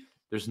maybe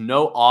there's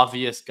no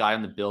obvious guy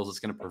on the Bills that's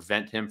going to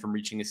prevent him from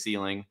reaching a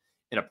ceiling.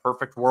 In a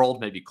perfect world,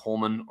 maybe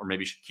Coleman or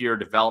maybe Shakir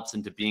develops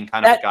into being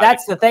kind of a guy.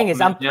 That's the thing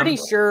is I'm pretty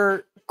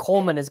sure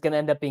Coleman is going to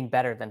end up being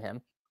better than him.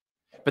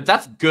 But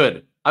that's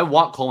good. I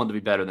want Coleman to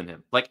be better than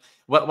him. Like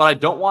what I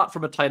don't want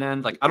from a tight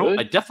end, like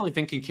I definitely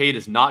think Kincaid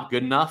is not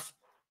good enough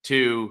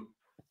to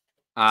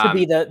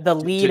be the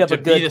lead of a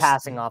good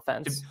passing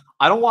offense.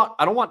 I don't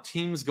want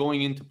teams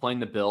going into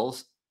playing the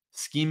Bills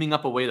scheming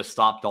up a way to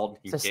stop Dalton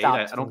Kincaid.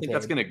 I don't think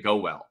that's going to go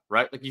well,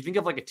 right? Like you think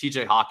of like a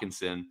TJ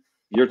Hawkinson.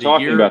 You're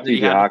talking about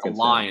TJ Hawkinson.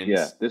 Lions,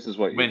 yeah, this is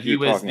what when he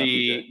was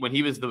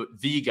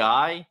the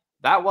guy,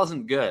 that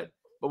wasn't good.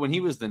 But when he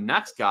was the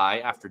next guy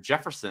after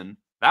Jefferson,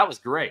 that was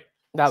great.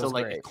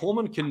 Great.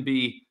 Coleman can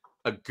be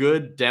a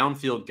good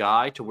downfield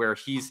guy to where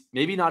he's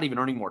maybe not even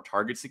earning more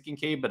targets than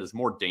Kincaid, but is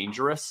more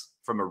dangerous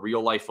from a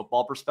real life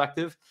football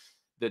perspective.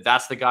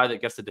 That's the guy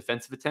that gets the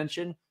defensive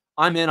attention.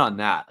 I'm in on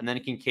that. And then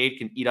Kincaid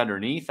can eat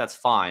underneath. That's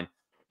fine.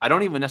 I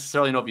don't even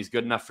necessarily know if he's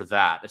good enough for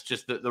that. It's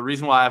just the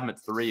reason why I have him at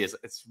 3 is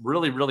it's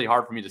really, really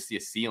hard for me to see a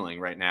ceiling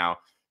right now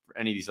for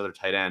any of these other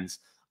tight ends.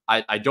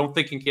 I don't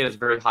think Kincaid has a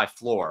very high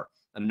floor.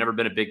 I've never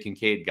been a big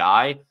Kincaid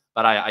guy,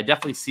 but I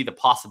definitely see the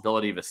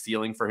possibility of a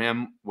ceiling for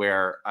him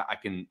where I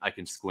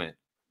can squint.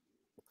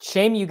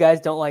 Shame you guys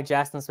don't like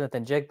Jackson Smith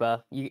and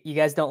Jigba. You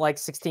guys don't like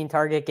 16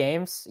 target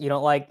games. You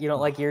don't like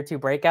year 2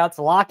 breakouts.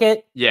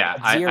 Lockett. Yeah,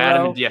 I had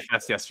him in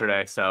DFS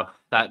yesterday, so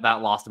that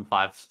lost him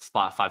 5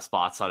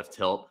 spots out of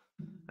tilt.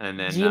 And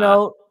then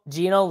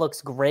Gino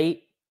looks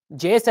great.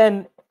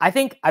 JSN,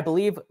 I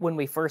believe when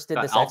we first did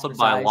this exercise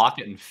by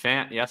Lockett and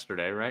Fant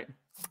yesterday, right?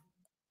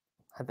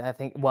 I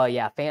think, well,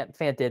 yeah,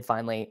 Fant did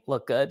finally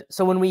look good.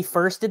 So when we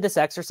first did this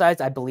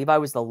exercise, I believe I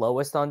was the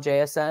lowest on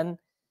JSN.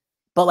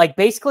 But like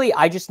basically,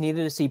 I just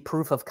needed to see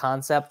proof of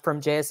concept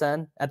from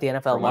JSN at the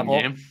NFL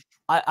level.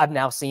 I've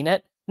now seen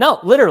it. No,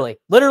 literally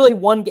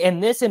one in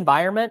this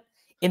environment,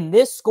 in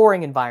this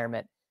scoring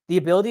environment, the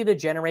ability to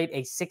generate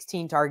a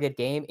 16 target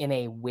game in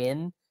a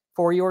win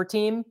for your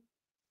team,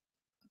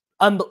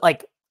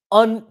 that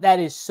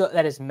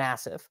is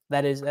massive.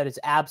 That is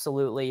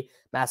absolutely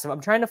massive.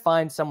 I'm trying to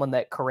find someone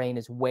that Kerrane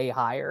is way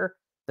higher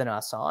than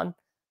us on.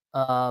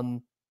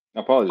 I'll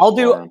do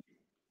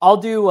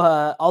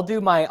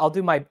my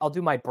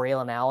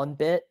Braylon Allen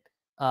bit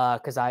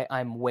because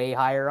I'm way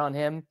higher on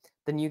him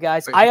than you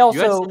guys. You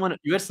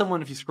had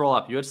someone if you scroll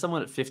up, you had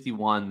someone at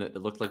 51 that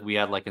looked like we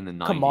had like in the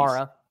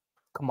 90s.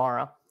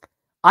 Kamara.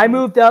 I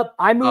moved up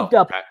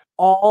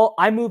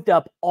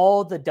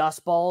all the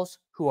dust balls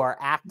who are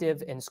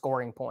active in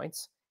scoring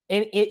points.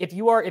 And if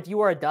you are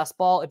a dust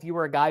ball, if you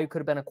were a guy who could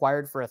have been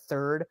acquired for a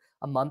third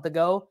a month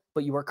ago,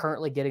 but you are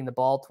currently getting the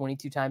ball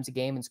 22 times a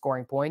game and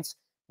scoring points,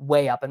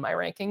 way up in my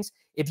rankings.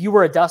 If you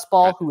were a dust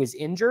ball who is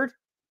injured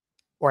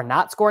or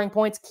not scoring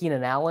points,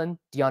 Keenan Allen,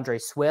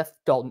 DeAndre Swift,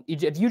 Dalton.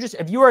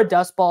 If you are a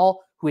dust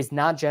ball who has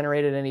not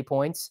generated any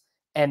points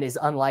and is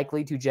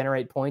unlikely to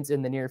generate points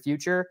in the near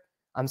future,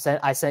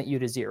 I sent you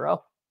to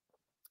 0.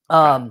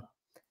 But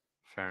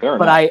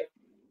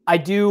I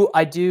do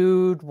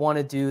want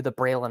to do the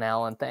Braylon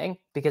Allen thing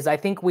because I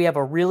think we have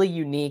a really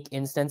unique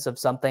instance of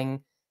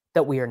something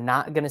that we are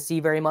not going to see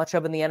very much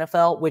of in the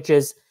NFL, which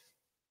is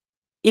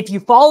if you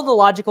follow the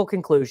logical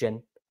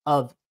conclusion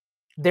of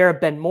there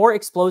have been more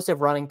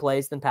explosive running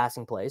plays than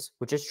passing plays,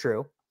 which is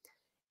true.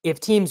 If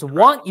teams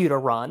want you to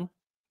run,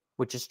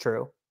 which is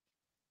true,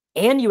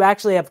 and you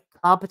actually have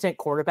competent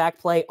quarterback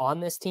play on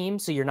this team,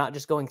 so you're not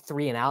just going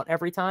 3 and out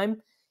every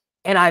time,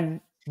 and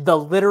I'm the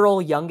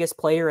literal youngest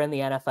player in the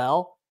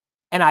NFL,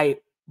 and I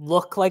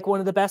look like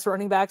one of the best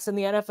running backs in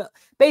the NFL.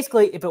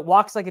 Basically, if it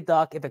walks like a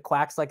duck, if it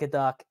quacks like a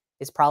duck,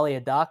 it's probably a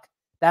duck.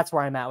 That's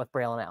where I'm at with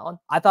Braylon Allen.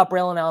 I thought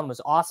Braylon Allen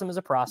was awesome as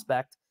a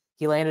prospect.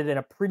 He landed in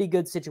a pretty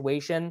good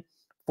situation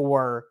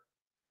for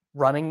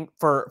running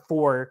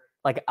for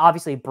like,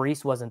 obviously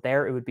Brees wasn't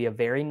there. It would be a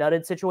very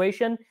nutted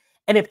situation.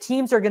 And if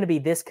teams are going to be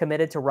this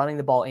committed to running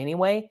the ball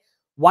anyway,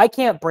 why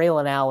can't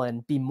Braylon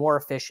Allen be more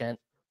efficient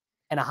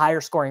and a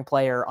higher scoring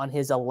player on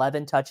his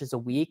 11 touches a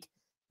week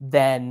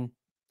than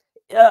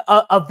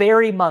a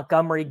very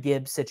Montgomery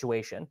Gibbs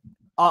situation?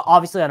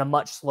 Obviously on a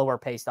much slower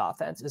paced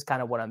offense is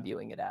kind of what I'm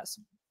viewing it as.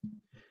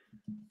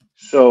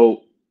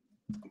 So,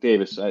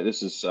 Davis,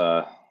 this is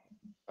I'm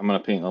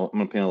gonna paint a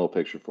little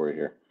picture for you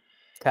here.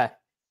 Okay.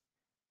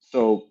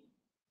 So,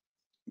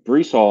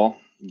 Brees Hall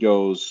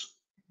goes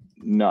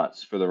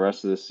nuts for the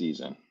rest of the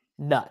season.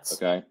 Nuts.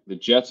 Okay. The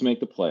Jets make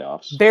the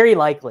playoffs. Very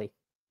likely,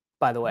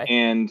 by the way.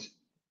 And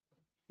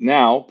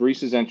now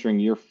Brees is entering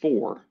year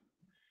 4.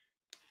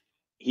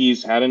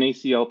 He's had an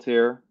ACL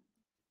tear.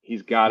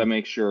 He's got to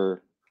make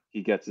sure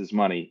he gets his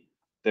money.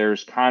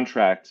 There's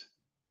contract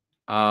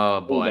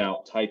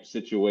holdout type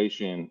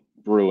situation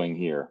brewing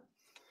here.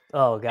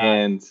 Oh, God.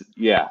 And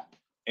yeah.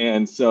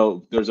 And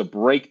so there's a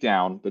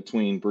breakdown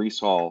between Breece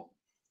Hall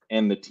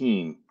and the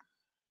team,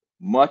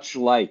 much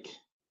like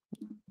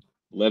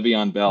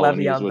Le'Veon Bell when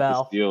he was with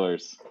the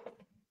Steelers.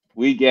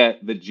 We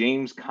get the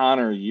James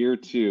Conner year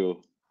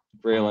 2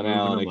 Braylon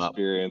Allen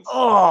experience.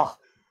 Oh,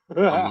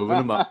 I'm moving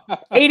him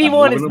up.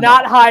 81 is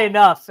not high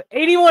enough.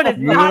 81 is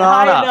not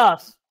high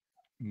enough.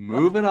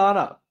 Moving on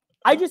up.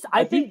 I do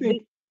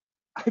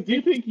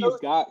think he's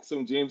got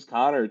some James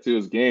Conner to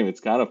his game.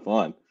 It's kind of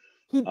fun.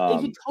 He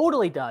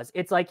totally does.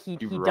 It's like he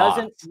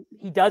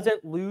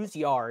doesn't lose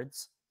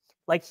yards.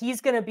 Like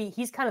he's kind of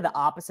the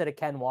opposite of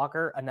Ken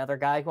Walker, another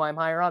guy who I'm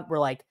higher on. Where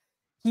like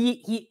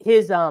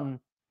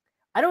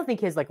I don't think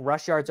his like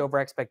rush yards over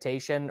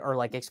expectation or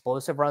like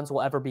explosive runs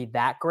will ever be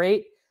that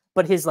great,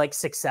 but his like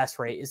success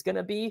rate is going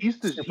to be he's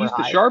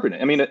the sharp in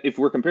it. I mean, if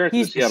we're comparing to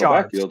the Seattle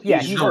backfield,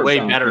 he's a way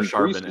better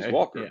sharp in it.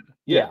 Walker.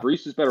 Yeah,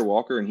 Breece is better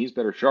Walker and he's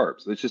better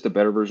sharp. So it's just a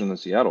better version of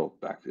the Seattle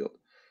backfield.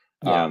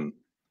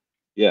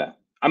 Yeah.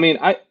 I mean,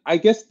 I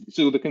guess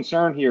so. The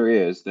concern here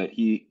is that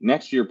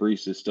next year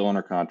Breece is still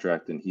under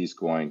contract and he's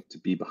going to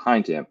be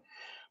behind him.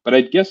 But I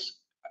guess,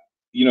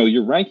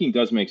 your ranking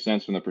does make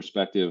sense from the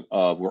perspective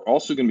of we're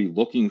also going to be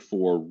looking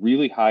for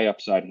really high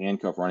upside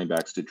handcuff running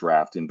backs to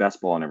draft in best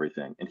ball and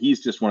everything. And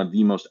he's just one of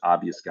the most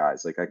obvious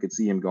guys. Like I could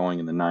see him going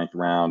in the 9th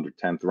round or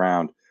 10th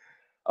round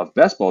of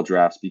best ball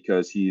drafts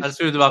because he's. I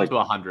just moved him up to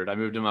 100. I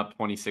moved him up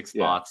 26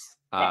 spots.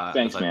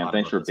 Thanks, man.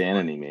 Thanks for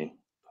abandoning me.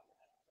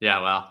 Yeah,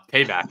 well,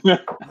 payback.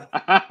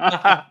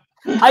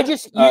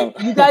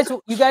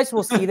 You guys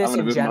will see this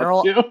in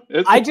general.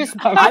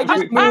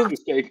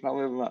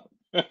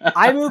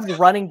 I moved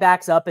running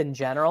backs up in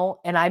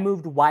general, and I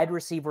moved wide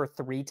receiver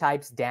 3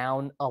 types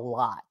down a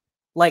lot.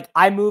 Like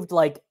I moved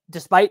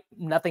despite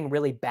nothing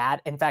really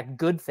bad, in fact,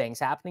 good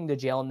things happening to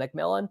Jalen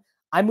McMillan,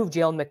 I moved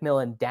Jalen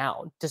McMillan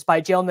down,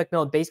 despite Jalen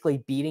McMillan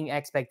basically beating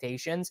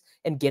expectations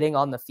and getting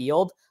on the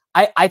field.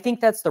 I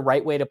think that's the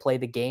right way to play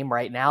the game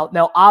right now.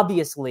 Now,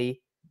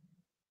 obviously,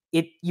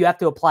 you have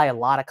to apply a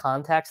lot of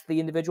context to the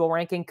individual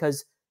ranking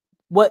because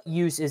what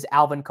use is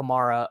Alvin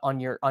Kamara on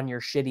your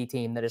shitty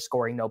team that is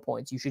scoring no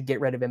points? You should get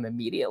rid of him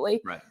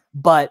immediately. Right.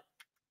 But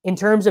in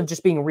terms of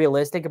just being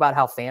realistic about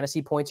how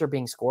fantasy points are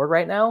being scored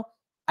right now,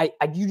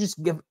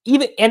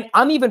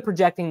 I'm even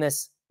projecting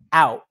this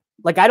out.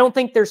 Like, I don't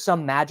think there's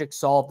some magic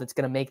solve that's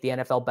going to make the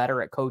NFL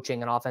better at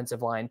coaching and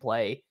offensive line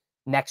play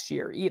next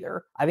year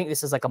either. I think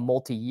this is like a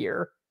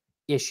multi-year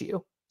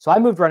issue. So I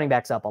moved running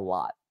backs up a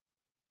lot.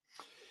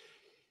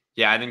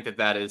 Yeah, I think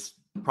that is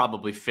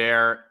probably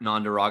fair,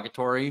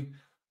 non-derogatory.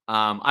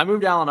 I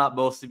moved Allen up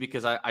mostly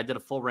because I did a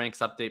full ranks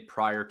update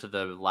prior to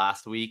the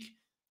last week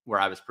where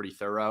I was pretty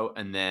thorough.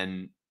 And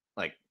then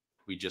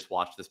we just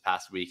watched this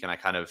past week and I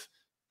kind of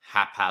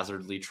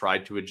haphazardly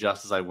tried to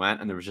adjust as I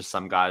went. And there was just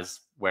some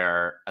guys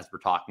where, as we're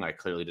talking, I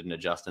clearly didn't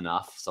adjust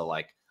enough. So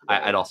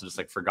I'd also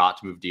just forgot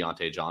to move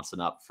Deontay Johnson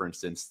up, for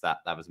instance. That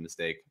was a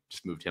mistake.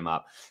 Just moved him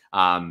up.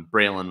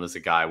 Braylon was a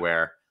guy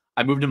where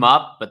I moved him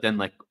up, but then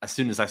as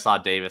soon as I saw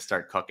Davis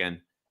start cooking,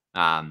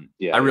 I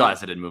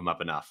realized I didn't move him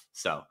up enough.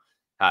 So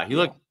he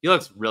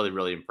looks really,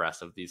 really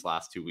impressive these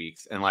last 2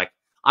 weeks. And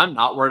I'm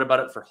not worried about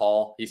it for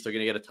Hall. He's still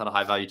going to get a ton of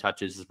high value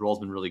touches. His role's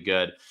been really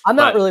good. I'm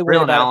not really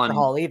worried about it for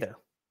Hall either.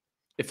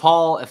 If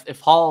Hall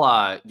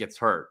gets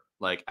hurt,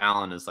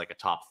 Allen is a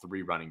top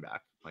 3 running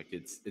back.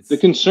 It's the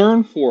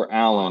concern for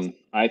Allen,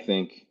 I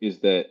think, is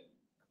that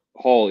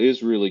Hall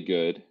is really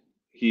good.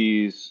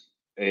 He's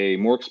a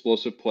more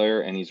explosive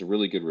player and he's a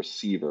really good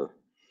receiver.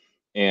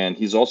 And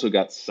he's also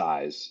got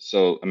size.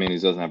 So, I mean, he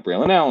doesn't have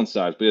Braylon Allen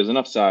size, but he has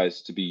enough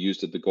size to be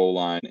used at the goal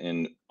line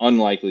and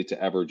unlikely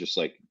to ever just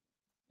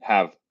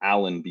have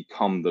Allen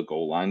become the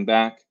goal line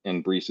back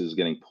and Breece is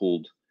getting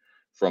pulled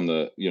from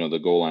the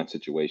goal line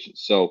situation.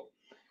 So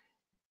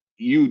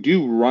you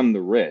do run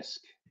the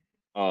risk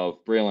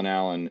of Braylon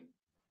Allen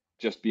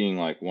just being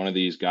one of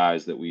these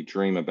guys that we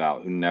dream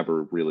about who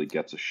never really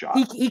gets a shot.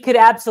 He could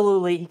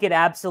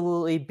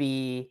absolutely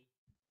be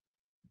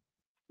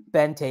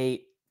Ben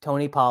Tate,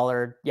 Tony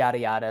Pollard, yada,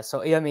 yada.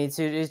 So, I mean,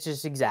 it's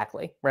just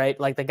exactly, right?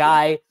 The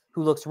guy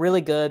who looks really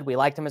good. We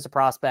liked him as a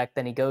prospect.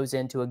 Then he goes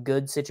into a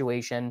good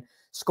situation,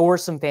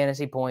 scores some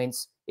fantasy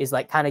points, is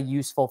kind of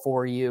useful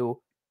for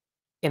you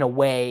in a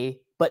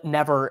way, but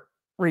never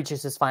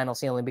reaches his final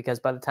ceiling because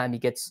by the time he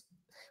gets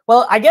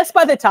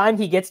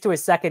to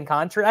his second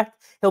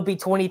contract, he'll be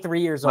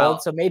 23 years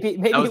old. So maybe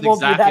it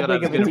won't be that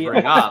big of a deal.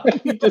 That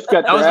was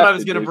what I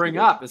was going to bring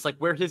up. It's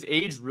where his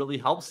age really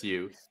helps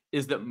you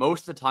is that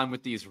most of the time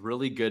with these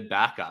really good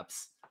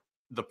backups,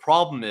 the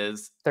problem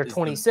is they're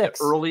 26.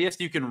 The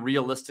earliest you can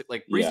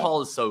Breece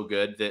Hall is so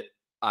good that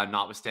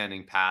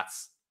notwithstanding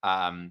Pat's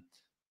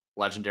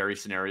legendary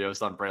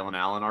scenarios on Braylon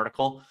Allen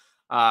article,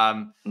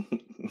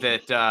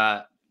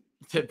 that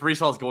Breece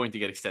Hall is going to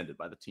get extended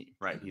by the team,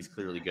 right? He's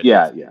clearly good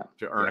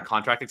to earn a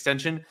contract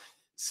extension.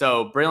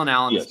 So Braylon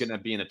Allen is going to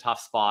be in a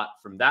tough spot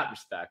from that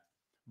respect.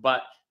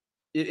 But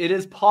it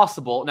is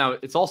possible. Now,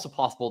 it's also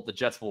possible the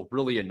Jets will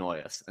really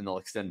annoy us and they'll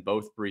extend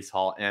both Breece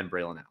Hall and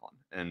Braylon Allen.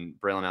 and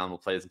Braylon Allen will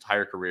play his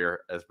entire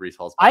career as Breece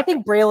Hall's backup. I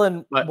think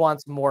Braylon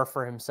wants more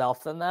for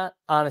himself than that,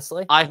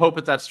 honestly. I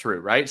hope that's true,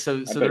 right?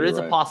 So there is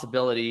a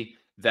possibility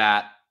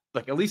that,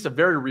 like at least a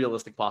very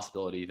realistic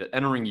possibility, that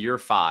entering year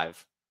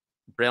 5,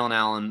 Braylon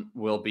Allen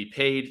will be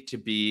paid to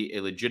be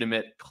a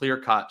legitimate,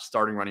 clear-cut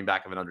starting running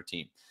back of another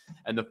team.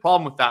 And the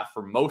problem with that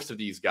for most of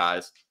these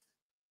guys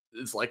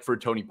is like for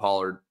Tony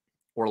Pollard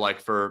or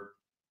like for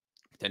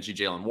potentially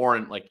Jaylen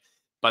Warren, like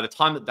by the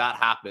time that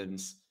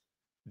happens,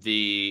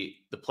 the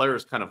player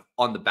is kind of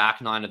on the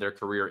back nine of their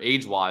career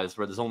age-wise,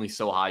 where there's only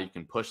so high you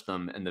can push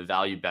them, and the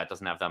value bet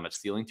doesn't have that much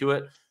ceiling to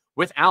it.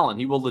 With Allen,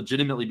 he will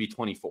legitimately be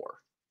 24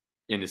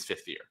 in his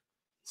 5th year.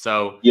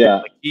 So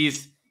yeah, like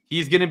he's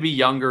going to be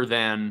younger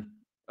than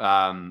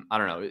I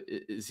don't know.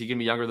 Is he going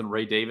to be younger than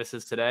Ray Davis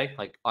is today?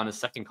 Like on his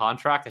 2nd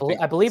contract,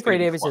 I believe Ray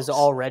Davis is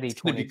already it's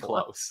going to be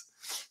 24. close.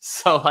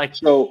 So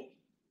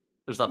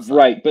there's upside.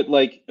 Right, but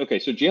like okay,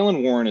 so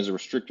Jaylen Warren is a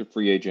restricted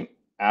free agent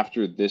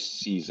after this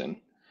season,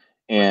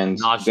 and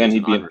then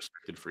he'd be an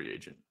unrestricted free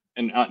agent.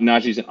 And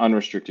Najee's an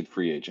unrestricted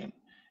free agent.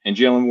 And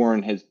Jaylen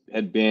Warren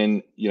had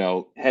been,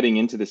 heading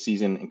into the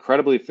season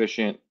incredibly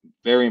efficient,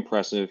 very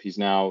impressive. He's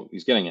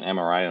getting an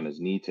MRI on his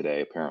knee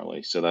today,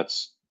 apparently. So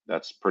that's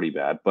pretty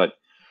bad. But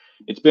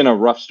it's been a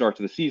rough start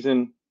to the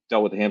season.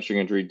 Dealt with a hamstring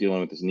injury,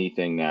 dealing with his knee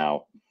thing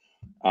now.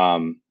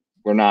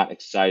 We're not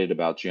excited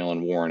about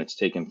Jaylen Warren. It's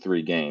taken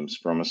 3 games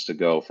from us to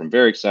go from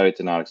very excited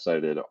to not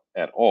excited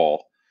at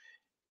all.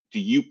 Do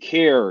you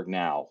care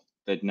now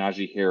that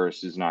Najee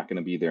Harris is not going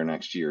to be there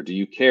next year? Do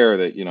you care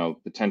that,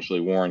 potentially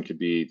Warren could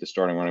be the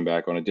starting running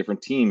back on a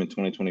different team in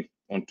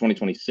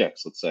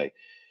 2026, let's say?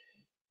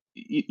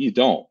 You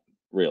don't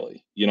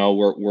really.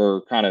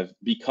 We're kind of,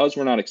 because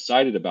we're not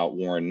excited about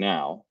Warren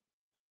now,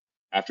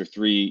 after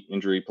 3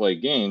 injury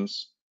plagued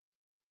games,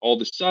 all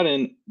of a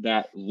sudden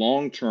that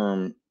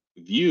long-term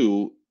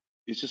view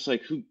is just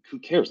like, who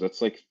cares?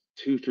 That's like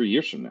 2-3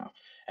 years from now.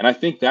 And I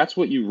think that's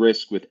what you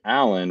risk with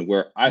Allen,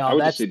 where I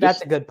would just say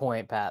that's a good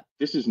point, Pat.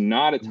 This is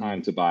not a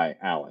time to buy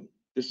Allen.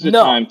 This is a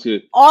time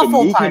to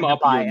move him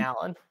up. Buy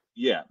Allen.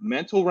 Yeah,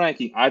 mental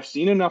ranking. I've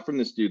seen enough from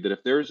this dude that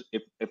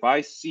if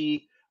I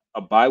see a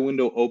buy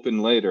window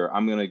open later,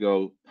 I'm going to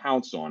go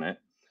pounce on it,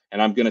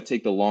 and I'm going to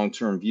take the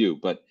long-term view.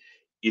 But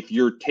if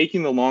you're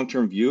taking the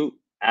long-term view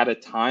at a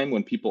time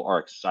when people are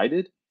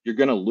excited, you're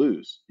going to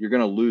lose. You're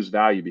going to lose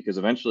value because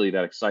eventually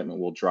that excitement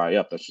will dry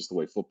up. That's just the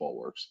way football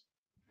works.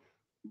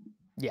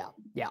 Yeah.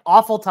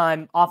 Awful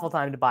time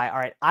to buy. All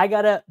right, I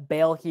got to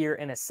bail here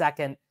in a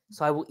second,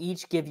 so I will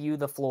each give you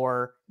the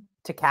floor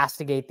to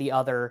castigate the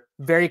other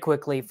very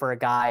quickly for a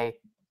guy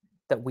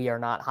that we are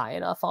not high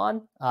enough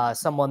on,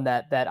 someone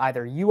that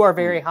either you are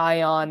very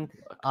high on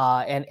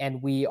and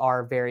we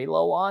are very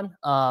low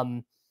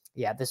on.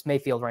 Yeah, this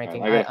Mayfield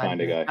ranking. I gotta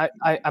find a guy.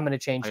 I'm going to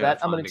change that.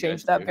 I'm going to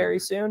change that very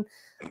soon.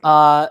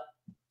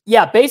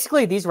 Yeah,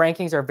 basically these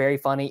rankings are very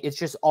funny. It's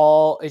just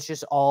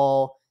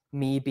all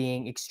me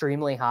being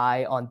extremely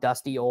high on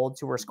dusty olds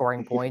who are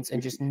scoring points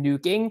and just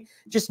nuking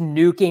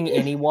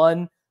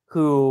anyone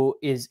who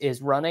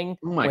is running.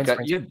 Oh my God,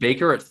 you have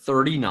Baker at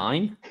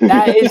 39?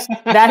 That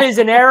is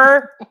an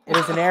error. It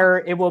is an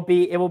error. It will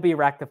be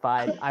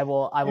rectified. I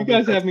will. You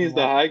guys have me as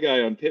the high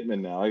guy on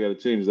Pittman now. I got to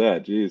change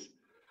that. Jeez.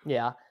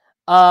 Yeah.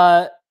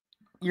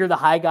 You're the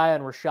high guy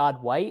on Rachaad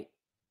White.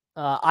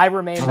 I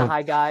remain the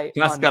high guy.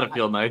 That's got to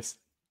feel nice.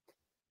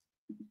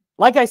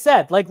 Like I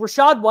said, like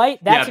Rachaad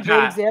White, that's a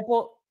great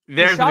example.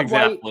 There's an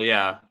example,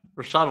 yeah.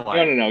 Rachaad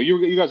White. No.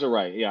 You guys are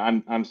right. Yeah,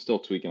 I'm still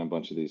tweaking a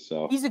bunch of these.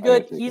 So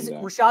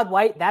Rachaad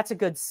White. That's a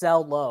good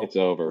sell low. It's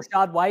over.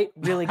 Rachaad White,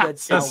 really good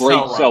sell.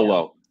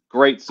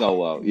 Great sell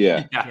low.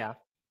 Yeah. Yeah.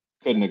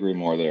 Couldn't agree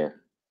more there.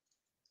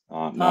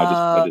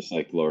 I just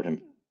like lowered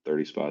him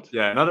 30 spots.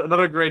 Yeah,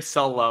 another great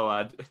sell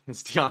low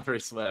is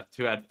DeAndre Swift,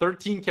 who had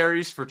 13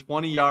 carries for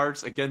 20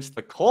 yards against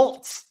the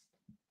Colts.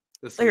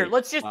 Here,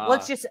 let's just.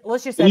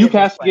 Can you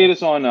castigate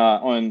us on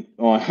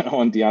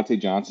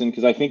Deontay Johnson?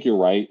 Because I think you're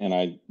right, and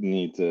I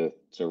need to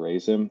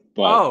raise him.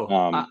 But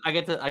I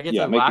get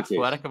to wax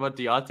poetic about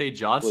Deontay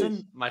Johnson.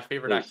 Please. My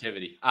favorite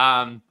activity.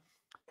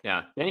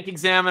 Yeah, Bank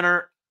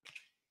Examiner.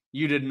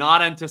 You did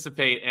not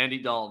anticipate Andy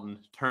Dalton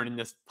turning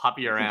this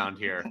puppy around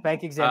here.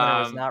 Bank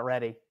Examiner is not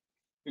ready.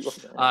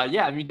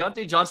 Yeah, I mean,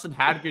 Deontay Johnson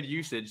had good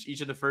usage each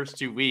of the first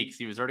 2 weeks.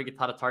 He was already a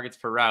ton of targets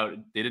per route.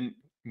 They didn't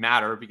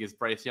matter because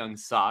Bryce Young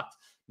sucked.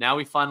 Now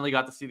we finally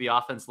got to see the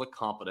offense look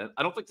competent.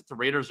 I don't think that the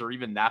Raiders are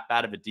even that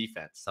bad of a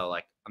defense. So,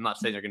 like, I'm not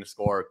saying they're going to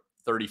score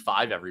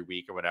 35 every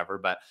week or whatever,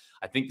 but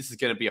I think this is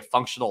going to be a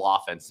functional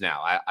offense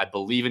now. I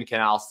believe in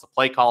Canales as a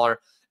play caller,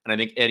 and I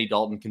think Andy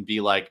Dalton can be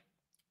like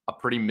a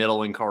pretty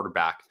middling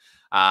quarterback.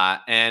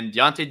 And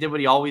Deontay did what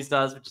he always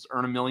does, which is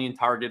earn 1 million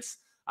targets.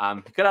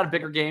 He could have had a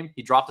bigger game.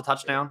 He dropped a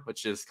touchdown,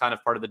 which is kind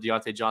of part of the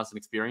Deontay Johnson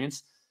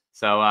experience.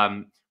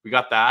 So we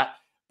got that.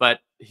 But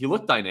he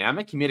looked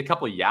dynamic. He made a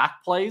couple of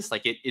yak plays.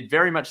 Like it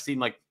very much seemed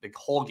like the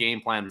whole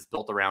game plan was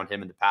built around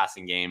him in the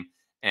passing game.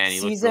 And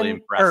he looked really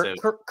impressive.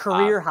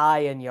 Career high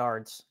in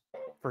yards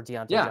for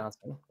Deontay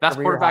Johnson. Best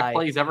quarterback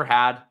play he's ever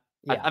had.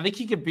 I think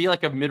he could be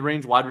like a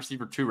mid-range wide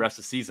receiver 2 rest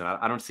of the season.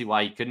 I don't see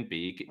why he couldn't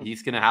be.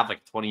 He's going to have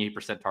like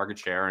 28% target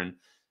share. And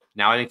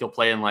now I think he'll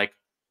play in like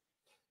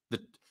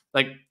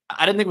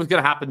I didn't think it was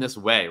going to happen this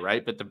way,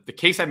 right? But the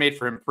case I made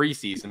for him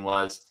preseason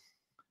was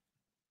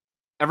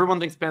everyone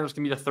thinks Panthers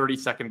can be the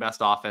 32nd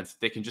best offense.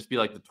 They can just be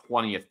like the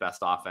 20th best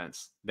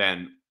offense.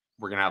 Then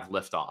we're going to have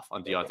liftoff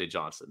on Deontay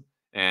Johnson.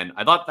 And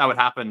I thought that would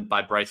happen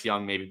by Bryce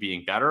Young maybe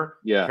being better.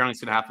 Yeah. Apparently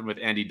it's going to happen with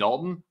Andy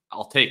Dalton.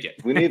 I'll take it.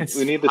 We need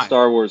the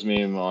Star Wars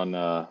meme on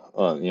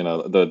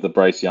the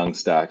Bryce Young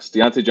stacks.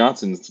 Deontay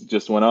Johnson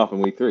just went off in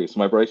week 3, so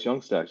my Bryce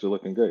Young stacks are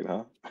looking great,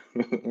 huh?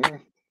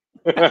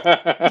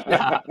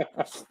 Yeah.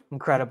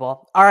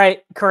 Incredible. All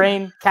right,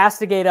 Kerrane,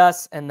 castigate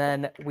us, and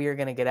then we are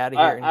going to get out of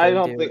here. I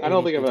don't think I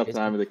have enough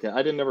time to.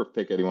 I didn't ever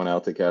pick anyone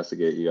out to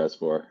castigate you guys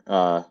for.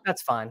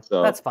 That's fine.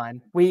 So. That's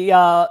fine. We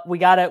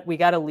gotta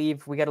leave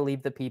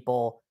the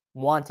people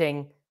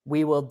wanting.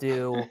 We will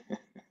do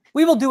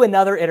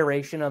another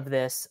iteration of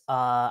this.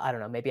 I don't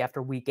know, maybe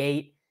after week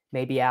 8,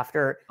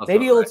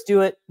 let's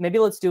do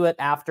it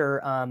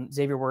after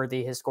Xavier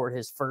Worthy has scored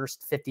his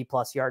first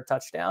 50+ yard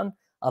touchdown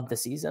of the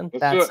season.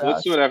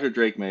 Let's do it after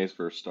Drake May's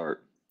first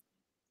start.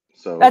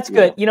 So that's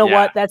good. You know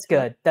what? That's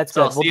good. That's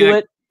good. We'll do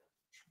it.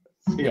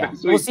 Yeah.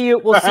 We'll see you.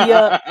 We'll see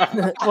you.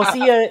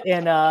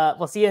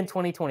 We'll see you in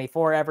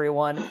 2024,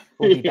 everyone.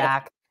 We'll be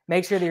back.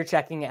 Make sure that you're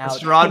checking out.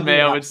 Sharon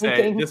Mayo would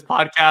say this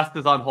podcast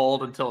is on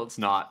hold until it's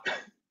not.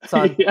 It's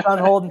on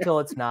hold until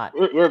it's not.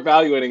 We're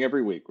evaluating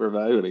every week. We're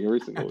evaluating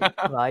every single week.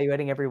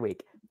 Evaluating every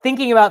week.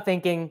 Thinking about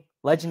thinking,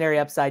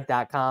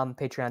 legendaryupside.com,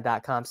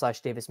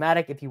 patreon.com/Davis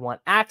Mattek. If you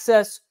want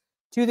access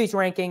to these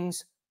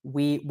rankings,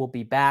 we will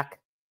be back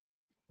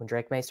when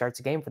Drake May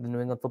starts a game for the New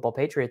England Football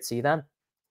Patriots. See you then.